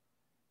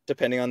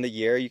 depending on the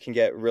year, you can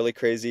get really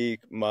crazy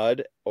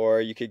mud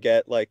or you could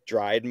get like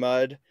dried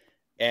mud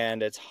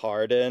and it's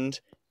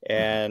hardened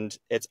and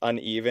it's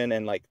uneven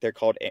and like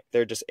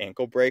they're just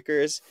ankle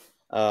breakers.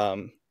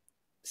 Um,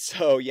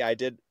 so yeah, I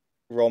did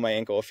roll my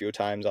ankle a few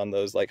times on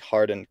those like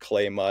hardened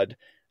clay mud.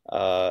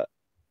 Uh,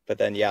 but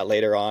then yeah,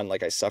 later on,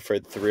 like I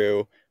suffered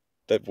through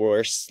the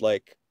worst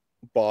like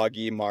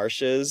boggy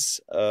marshes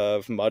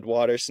of mud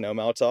water, snow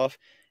melts off,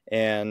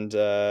 and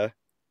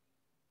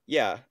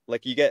yeah,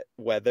 like you get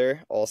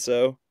weather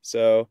also.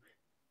 So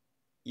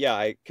yeah,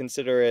 I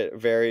consider it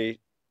very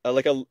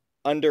like a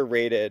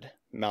underrated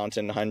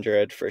mountain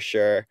 100 for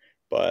sure.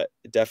 but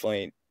it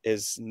definitely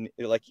is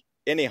like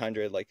any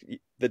 100, like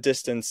the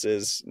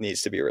distances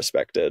needs to be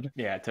respected.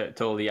 Yeah,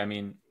 totally. I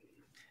mean,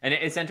 and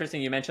it's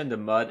interesting you mentioned the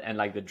mud and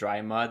like the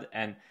dry mud,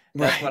 and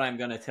that's what Right. I'm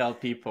gonna tell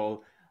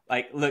people.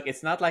 Like, look,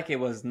 it's not like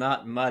it was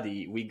not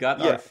muddy. We got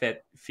our Yeah.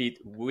 feet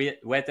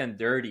wet and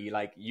dirty.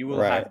 Like, you will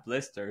Right. have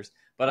blisters,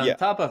 but on Yeah.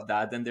 top of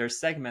that, then there's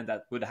segment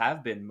that would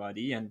have been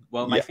muddy, and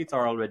well, my Yeah. feet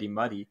are already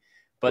muddy,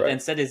 but Right.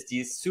 instead it's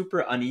these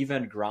super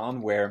uneven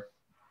ground where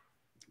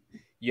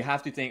you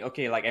have to think,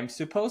 okay, like I'm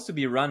supposed to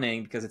be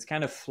running because it's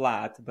kind of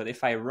flat, but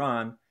if I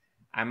run,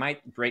 I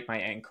might break my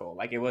ankle.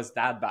 Like, it was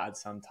that bad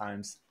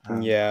sometimes.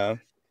 Yeah.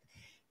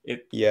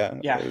 It Yeah.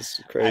 Yeah, It was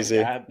I crazy.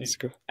 had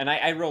and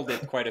I rolled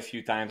it quite a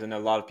few times, and a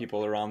lot of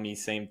people around me,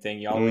 same thing.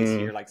 You always Mm,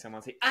 hear like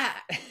someone say,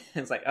 ah.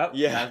 It's like, oh,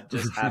 yeah. that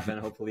just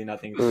happened, hopefully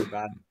nothing too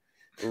bad.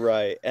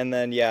 Right. And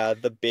then, yeah,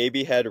 the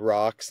baby head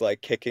rocks,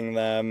 like kicking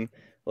them,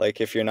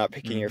 like if you're not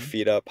picking your Hmm.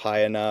 feet up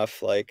high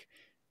enough, like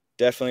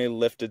definitely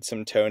lifted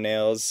some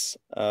toenails.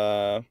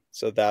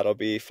 So that'll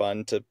be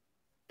fun to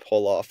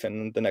pull off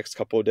in the next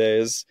couple of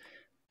days.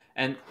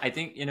 And I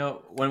think,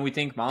 when we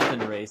think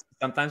mountain race,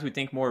 sometimes we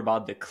think more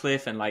about the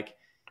cliff, and like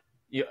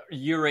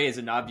Uray is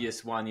an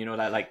obvious one,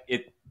 that like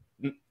it.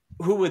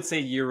 Who would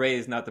say Uray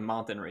is not the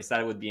mountain race?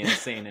 That would be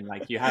insane. And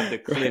like, you have the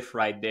Right. cliff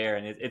right there,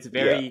 and it's Yeah.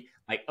 very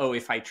like, oh,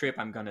 if I trip,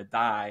 I'm gonna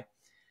die.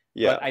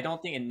 Yeah. But I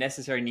don't think it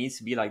necessarily needs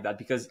to be like that,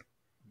 because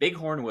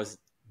Bighorn was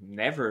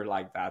never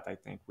like that. I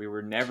think we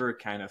were never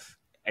kind of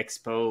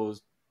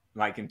exposed,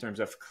 like in terms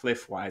of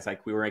cliff wise,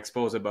 like we were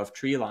exposed above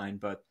tree line,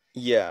 but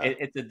Yeah.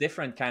 it's a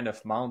different kind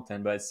of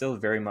mountain, but it's still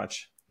very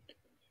much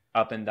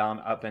up and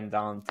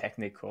down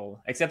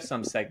technical, except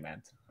some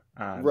segment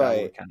that were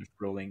Right. kind of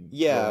rolling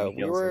Yeah, rolling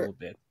we hills a were little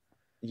bit.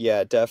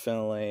 Yeah,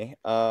 definitely.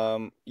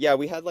 Yeah,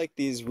 we had like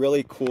these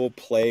really cool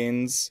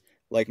plains,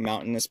 like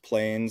mountainous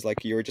plains,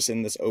 like you were just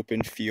in this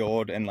open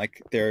field and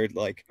like there are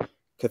like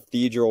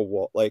cathedral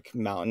wall, like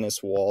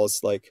mountainous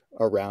walls like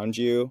around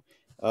you,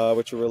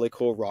 which are really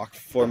cool rock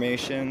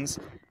formations.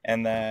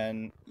 And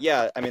then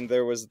yeah, I mean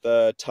there was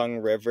the Tongue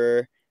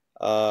River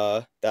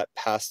that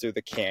passed through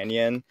the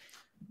canyon,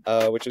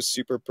 which was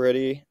super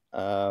pretty.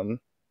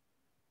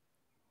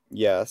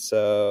 Yeah,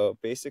 so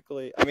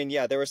basically, I mean,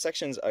 yeah, there were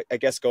sections, I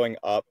guess, going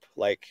up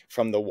like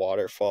from the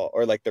waterfall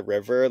or like the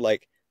river,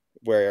 like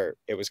where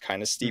it was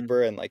kind of Mm.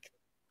 steeper and like,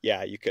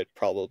 yeah, you could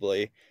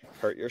probably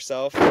hurt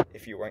yourself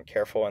if you weren't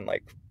careful and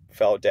like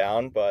fell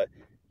down. But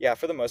yeah,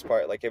 for the most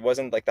part, like it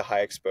wasn't like the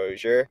high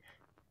exposure,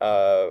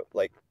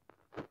 like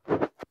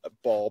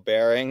ball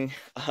bearing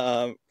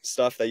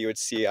stuff that you would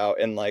see out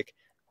in like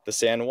the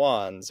San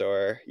Juans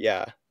or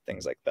yeah,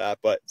 things like that.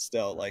 But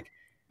still, like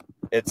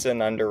it's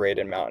an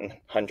underrated mountain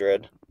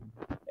 100,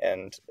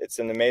 and it's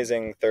an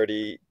amazing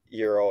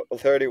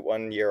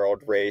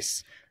 31-year-old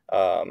race,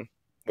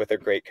 with a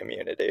great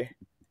community.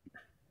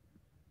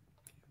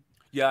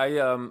 Yeah,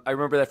 I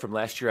remember that from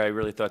last year. I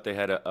really thought they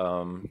had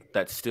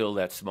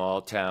that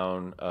small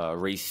town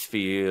race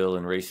feel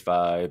and race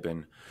vibe,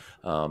 and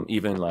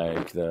even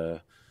like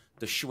the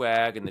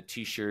swag and the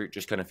T-shirt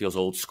just kind of feels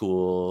old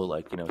school.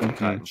 Like it's a Mm-hmm.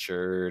 cotton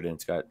shirt and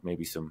it's got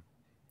maybe some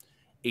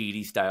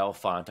 '80s style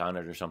font on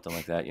it or something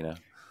like that.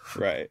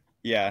 Right.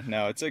 Yeah,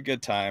 no, it's a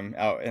good time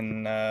out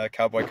in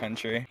cowboy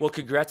country. Well,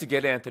 congrats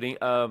again, Anthony.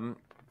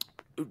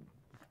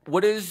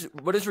 What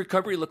does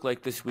recovery look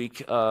like this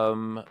week?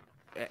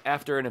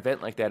 After an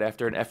event like that,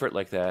 after an effort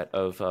like that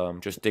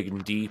of just digging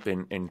deep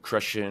and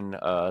crushing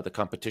the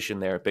competition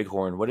there at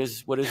Bighorn, what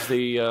is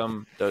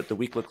the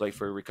week look like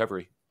for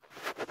recovery?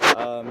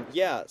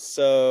 Yeah,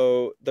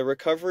 so the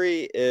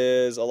recovery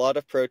is a lot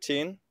of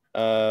protein,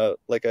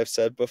 like I've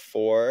said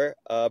before.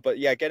 But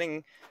yeah,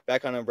 getting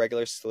back on a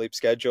regular sleep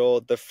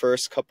schedule. The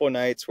first couple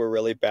nights were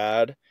really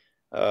bad.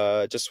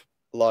 Just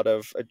a lot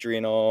of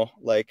adrenal,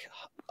 like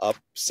up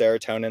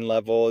serotonin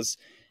levels,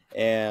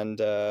 and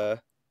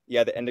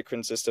yeah, the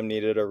endocrine system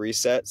needed a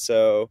reset.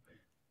 So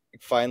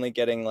finally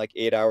getting like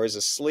 8 hours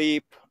of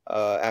sleep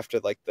after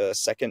like the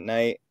second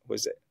night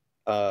was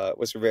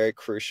very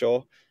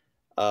crucial.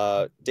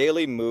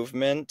 Daily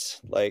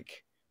movement,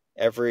 like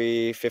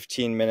every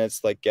 15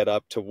 minutes, like get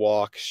up to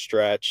walk,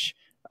 stretch,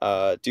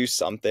 do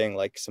something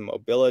like some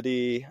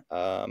mobility.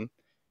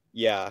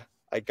 Yeah,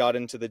 I got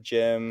into the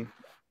gym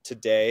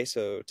today,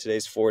 so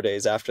today's 4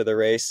 days after the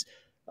race.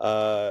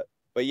 uh,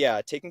 but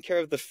yeah, taking care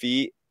of the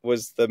feet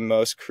was the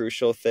most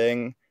crucial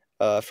thing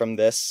from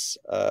this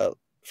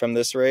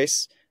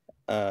race,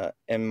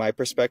 in my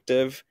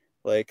perspective.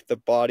 Like the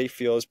body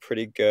feels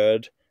pretty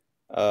good.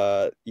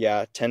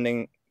 Yeah,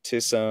 tending to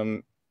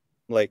some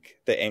like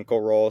the ankle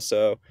roll,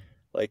 so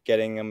like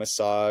getting a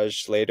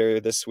massage later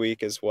this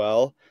week as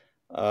well.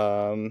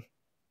 um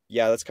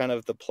yeah, that's kind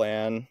of the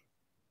plan.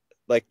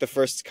 Like the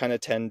first kind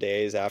of 10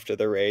 days after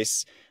the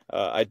race,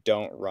 I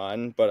don't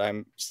run, but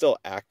I'm still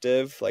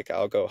active. Like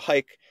I'll go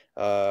hike.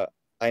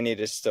 I need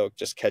to still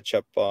just catch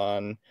up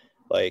on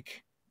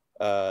like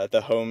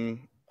the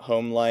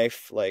home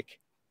life, like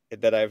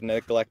that I've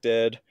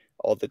neglected,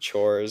 all the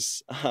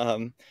chores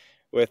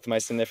with my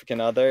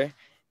significant other.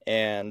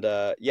 And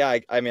yeah,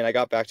 I mean, I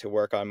got back to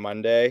work on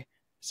Monday.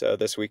 So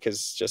this week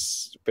has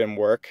just been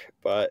work,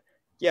 but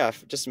yeah,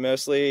 just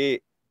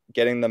mostly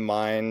getting the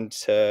mind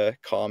to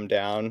calm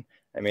down.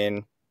 I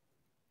mean,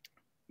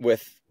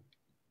 with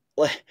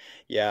like,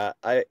 yeah,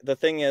 I the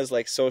thing is,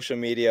 like, social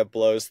media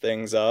blows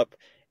things up,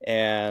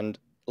 and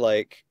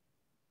like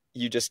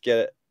you just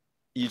get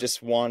you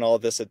just want all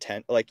this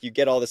attention, like you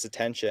get all this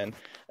attention.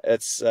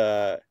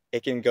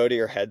 It can go to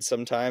your head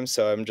sometimes.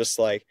 So I'm just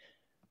like,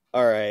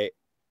 all right,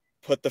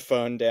 put the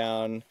phone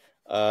down.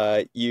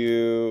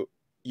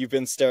 You've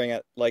been staring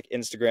at like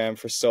Instagram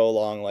for so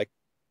long, like,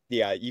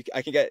 yeah,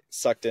 I can get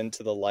sucked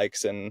into the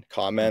likes and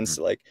comments,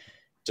 Mhm. like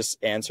just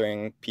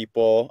answering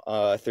people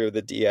through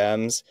the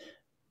DMs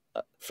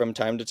from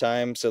time to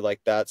time. So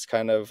like that's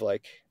kind of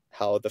like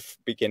how the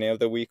beginning of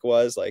the week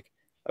was. Like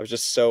I was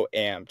just so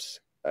amped,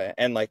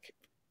 and like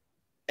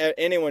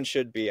anyone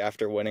should be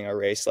after winning a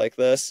race like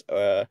this,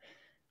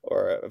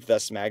 or of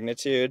this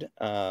magnitude.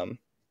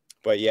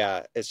 But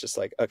yeah, it's just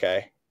like,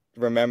 okay,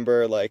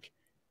 remember, like,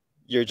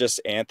 you're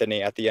just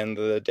Anthony at the end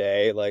of the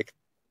day. Like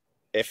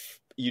if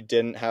you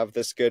didn't have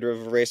this good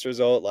of a race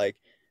result, like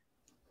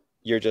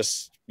you're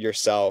just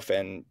yourself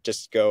and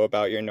just go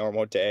about your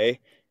normal day.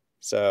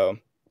 So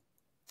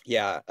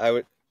yeah, I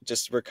would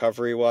just,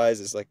 recovery wise,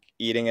 is like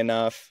eating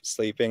enough,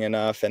 sleeping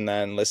enough, and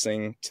then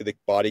listening to the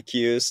body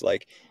cues,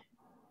 like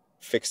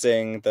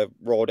fixing the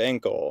rolled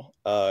ankle,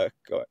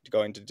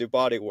 going to do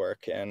body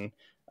work, and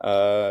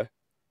uh,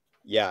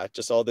 yeah,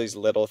 just all these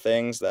little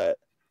things that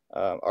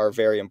are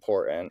very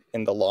important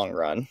in the long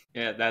run.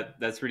 Yeah,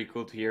 that's really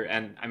cool to hear.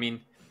 And I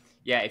mean,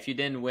 yeah, if you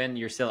didn't win,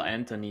 you're still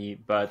Anthony,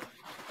 but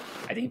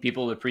I think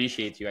people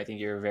appreciate you. I think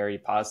you're a very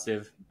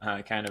positive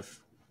kind of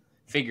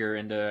figure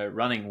in the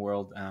running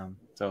world.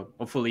 So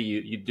hopefully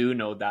you do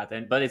know that.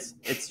 And but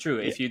it's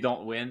true. Yeah, If you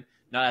don't win,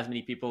 not as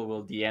many people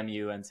will DM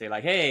you and say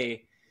like,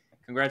 "Hey,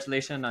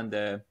 congratulations on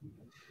the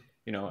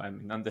I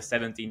mean on the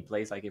 17th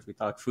place." Like if we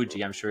talk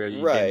Fuji, I'm sure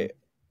you right.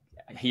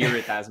 didn't hear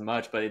it as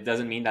much, but it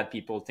doesn't mean that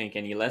people think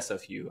any less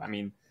of you. I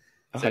mean,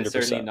 so it's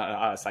certainly 100%. not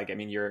us. Like I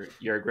mean,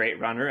 you're a great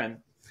runner, and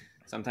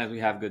sometimes we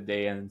have good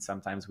day, and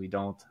sometimes we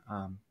don't.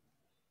 But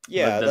it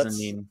Yeah, doesn't that's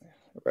mean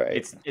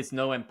right. it's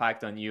no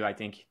impact on you. I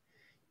think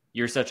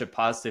you're such a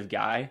positive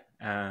guy.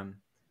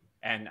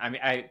 And I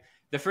mean, I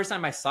the first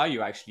time I saw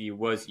you actually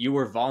was you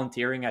were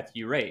volunteering at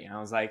Uray, and I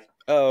was like,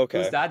 Oh,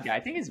 "Who's okay. that guy?" I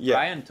think it's Yeah.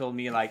 Brian told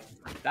me like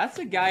that's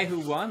a guy who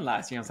won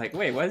last year. I was like,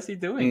 "Wait, what is he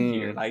doing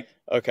here?" Mm, Like,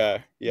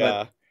 okay. but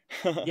Yeah.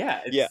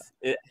 yeah, Yeah.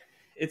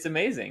 it's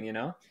amazing,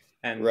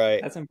 and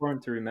Right. that's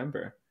important to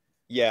remember.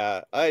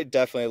 Yeah, I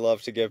definitely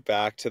love to give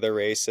back to the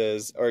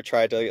races, or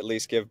try to at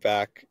least give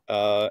back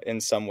in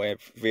some way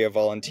via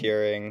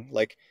volunteering.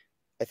 Like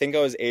I think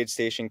I was aid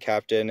station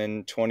captain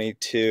in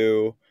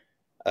 22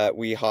 at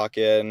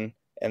Weehawken,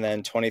 and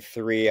then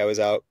 23 I was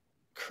out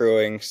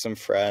crewing some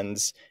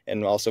friends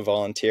and also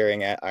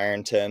volunteering at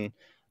Ironton.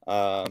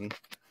 Um,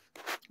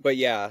 but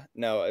yeah,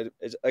 no,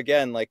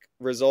 again, like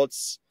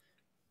results,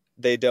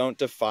 they don't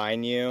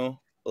define you.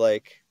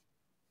 Like,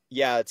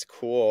 yeah, it's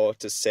cool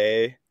to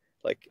say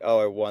like, oh,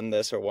 I won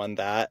this or won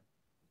that,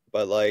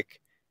 but like,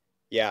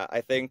 yeah,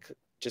 I think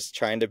just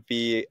trying to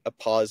be a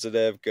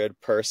positive, good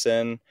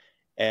person,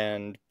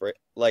 and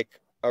like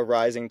a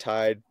rising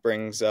tide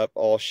brings up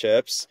all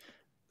ships.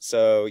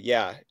 So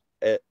yeah,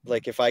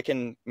 like if I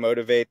can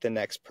motivate the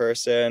next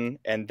person,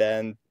 and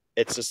then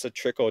it's just a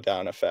trickle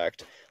down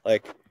effect.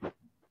 Like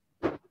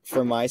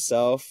for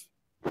myself,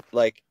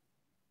 like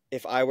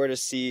if I were to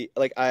see,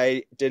 like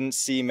I didn't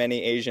see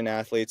many Asian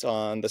athletes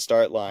on the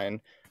start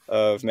line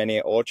of many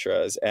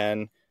ultras,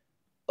 and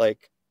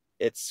like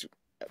it's,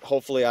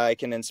 hopefully I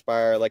can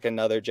inspire like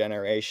another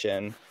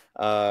generation.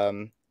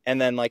 And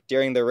then like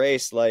during the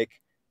race, like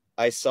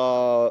I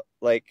saw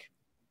like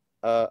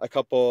a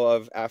couple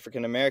of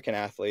African American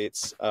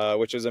athletes,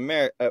 which is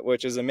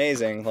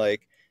amazing.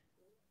 Like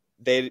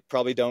they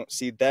probably don't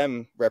see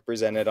them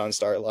represented on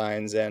start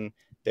lines, and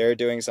they're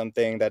doing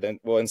something that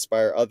will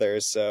inspire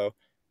others. So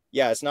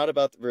yeah, it's not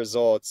about the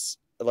results.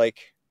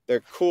 Like they're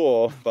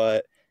cool,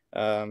 but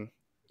um,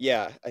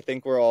 yeah, I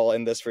think we're all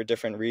in this for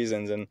different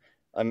reasons, and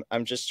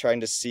I'm just trying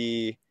to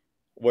see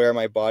where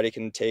my body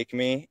can take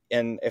me,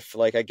 and if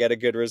like I get a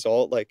good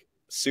result, like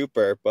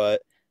super.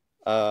 But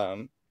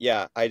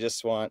yeah, I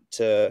just want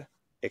to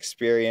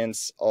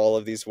experience all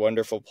of these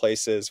wonderful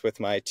places with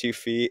my 2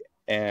 feet,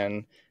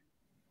 and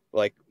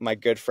like my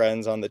good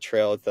friends on the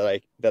trail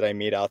that I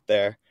meet out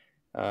there.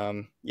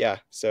 Yeah,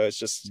 so it's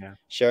just Yeah.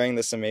 sharing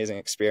this amazing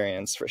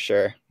experience for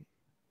sure.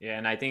 Yeah,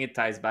 and I think it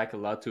ties back a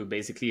lot to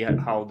basically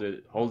how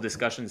the whole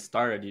discussion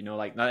started.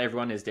 Like not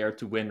everyone is there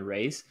to win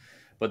race,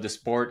 but the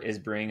sport is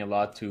bringing a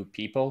lot to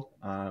people,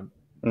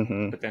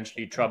 Hmm.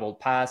 potentially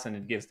troubled past, and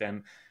it gives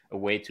them a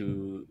way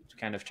to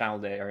kind of channel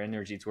their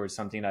energy towards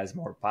something that is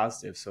more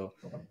positive. So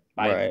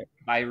by Right.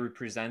 by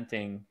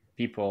representing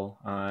people,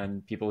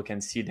 and people can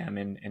see them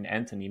in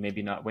Anthony,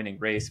 maybe not winning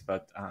race,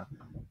 but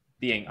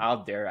being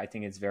out there, I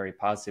think it's very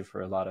positive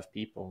for a lot of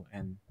people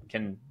and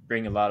can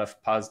bring a lot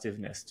of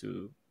positiveness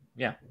to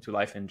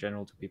life in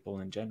general, to people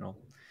in general.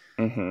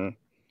 Hmm.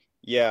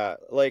 Yeah,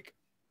 like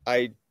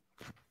I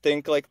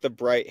think like the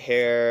bright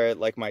hair,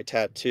 like my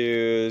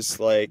tattoos,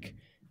 like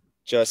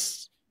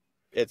just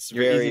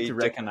You're easy to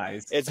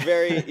recognize. it's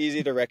very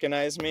easy to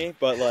recognize me,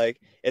 but like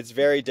it's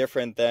very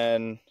different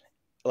than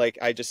like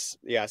I just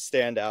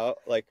stand out,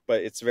 like,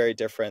 but it's very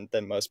different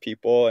than most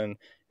people. And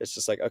it's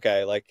just like,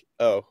 okay, like,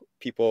 oh,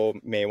 people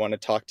may want to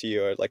talk to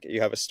you, or like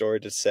you have a story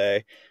to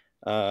say.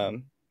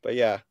 But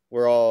yeah,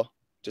 we're all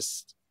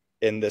just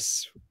in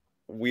this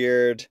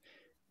weird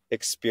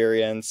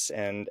experience,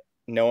 and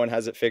no one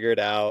has it figured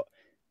out.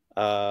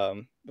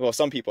 Well,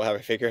 some people have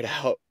it figured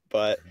out,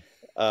 but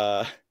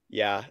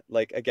yeah,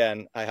 like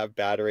again, I have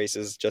bad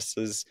races just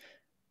as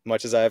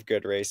much as I have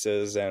good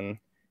races. And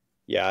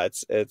yeah,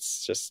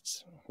 it's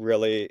just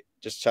really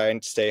just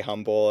trying to stay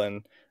humble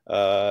and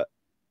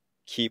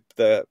keep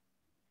the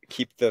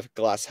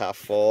glass half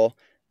full,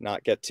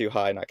 not get too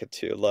high, not get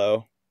too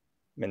low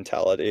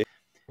mentality.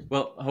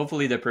 Well,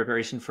 hopefully the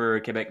preparation for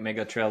Quebec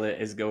Mega Trail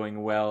is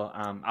going well.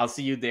 I'll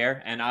see you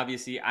there, and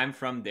obviously I'm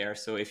from there,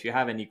 so if you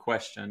have any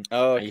question,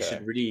 Oh, okay. you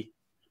should really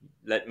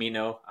let me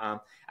know.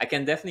 I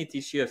can definitely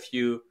teach you a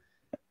few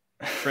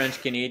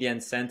French Canadian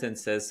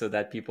sentences so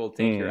that people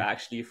think you're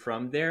actually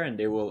from there, and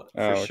they will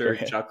for sure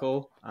great.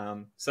 chuckle.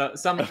 So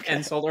some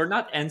insult, or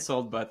not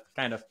insult, but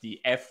kind of the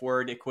F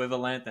word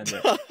equivalent and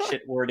the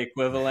shit word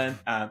equivalent.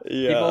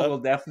 People will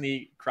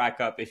definitely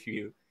crack up if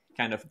you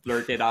kind of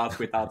blurt it out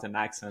without an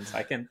accent. So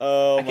I can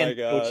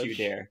coach you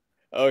there.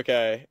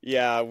 Okay,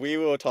 yeah, we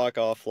will talk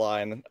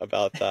offline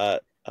about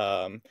that.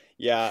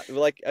 Yeah,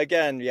 like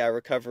again, yeah,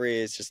 recovery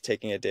is just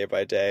taking it day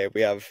by day.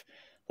 We have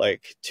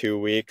like 2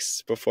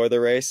 weeks before the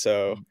race,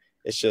 so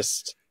it's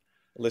just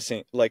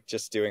listening, like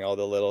just doing all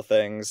the little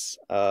things,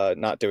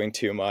 not doing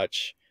too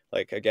much.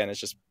 Like again, it's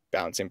just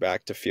bouncing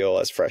back to feel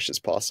as fresh as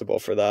possible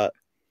for that.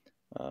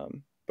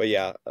 But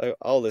yeah,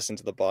 I'll listen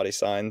to the body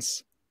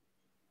signs.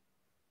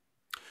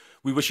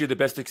 We wish you the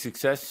best of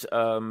success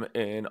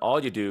in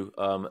all you do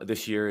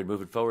this year and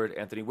moving forward,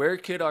 Anthony. Where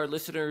could our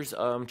listeners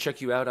check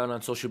you out on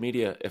social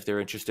media if they're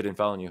interested in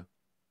following you?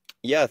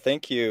 Yeah,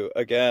 thank you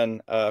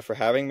again for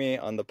having me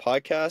on the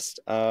podcast.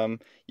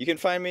 You can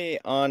find me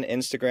on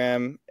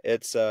Instagram.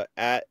 It's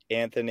at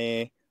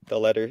Anthony, the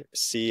letter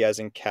C as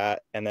in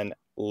cat, and then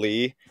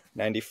Lee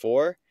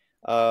 94.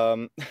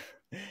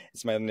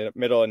 It's my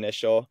middle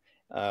initial.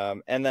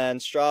 And then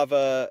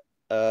Strava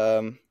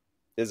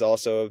is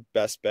also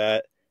best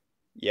bet.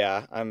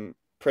 Yeah, I'm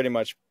pretty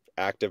much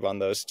active on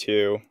those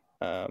two.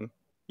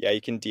 Yeah,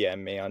 you can DM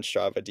me on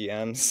Strava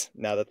DMs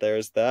now that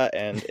there's that,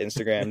 and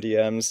Instagram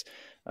DMs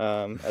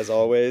as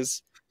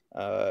always.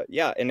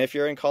 Yeah, and if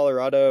you're in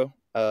Colorado,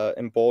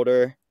 in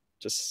Boulder,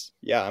 just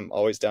I'm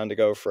always down to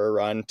go for a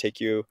run, take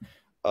you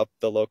up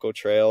the local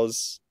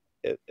trails.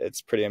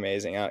 It's pretty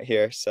amazing out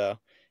here. So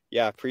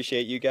yeah,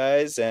 appreciate you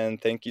guys, and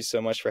thank you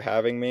so much for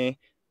having me.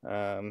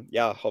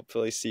 Yeah,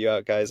 hopefully see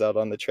you guys out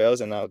on the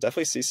trails, and I'll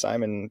definitely see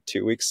Simon in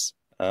 2 weeks.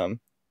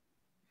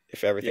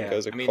 If everything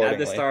goes accordingly. At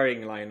the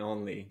starting line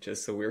only,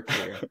 just so we're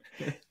clear.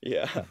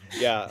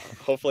 Yeah.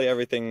 Hopefully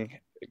everything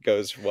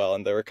goes well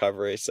in the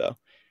recovery. So,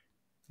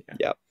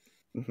 yeah.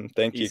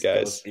 Thank you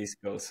guys. East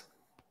Coast.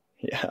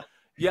 Yeah.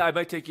 Yeah, I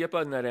might take you up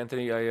on that,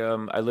 Anthony.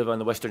 I live on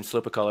the western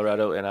slope of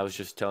Colorado, and I was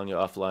just telling you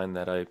offline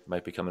that I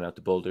might be coming out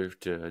to Boulder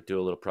to do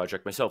a little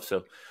project myself.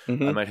 So I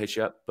might hit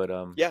you up. But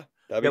yeah,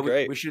 that'd be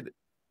great.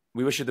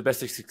 We wish you the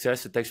best of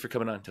success, and thanks for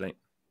coming on tonight.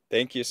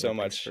 Thank you so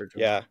much.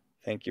 Yeah.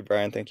 Thank you,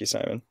 Brian. Thank you,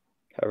 Simon.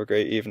 Have a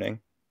great evening.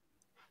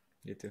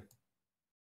 You too.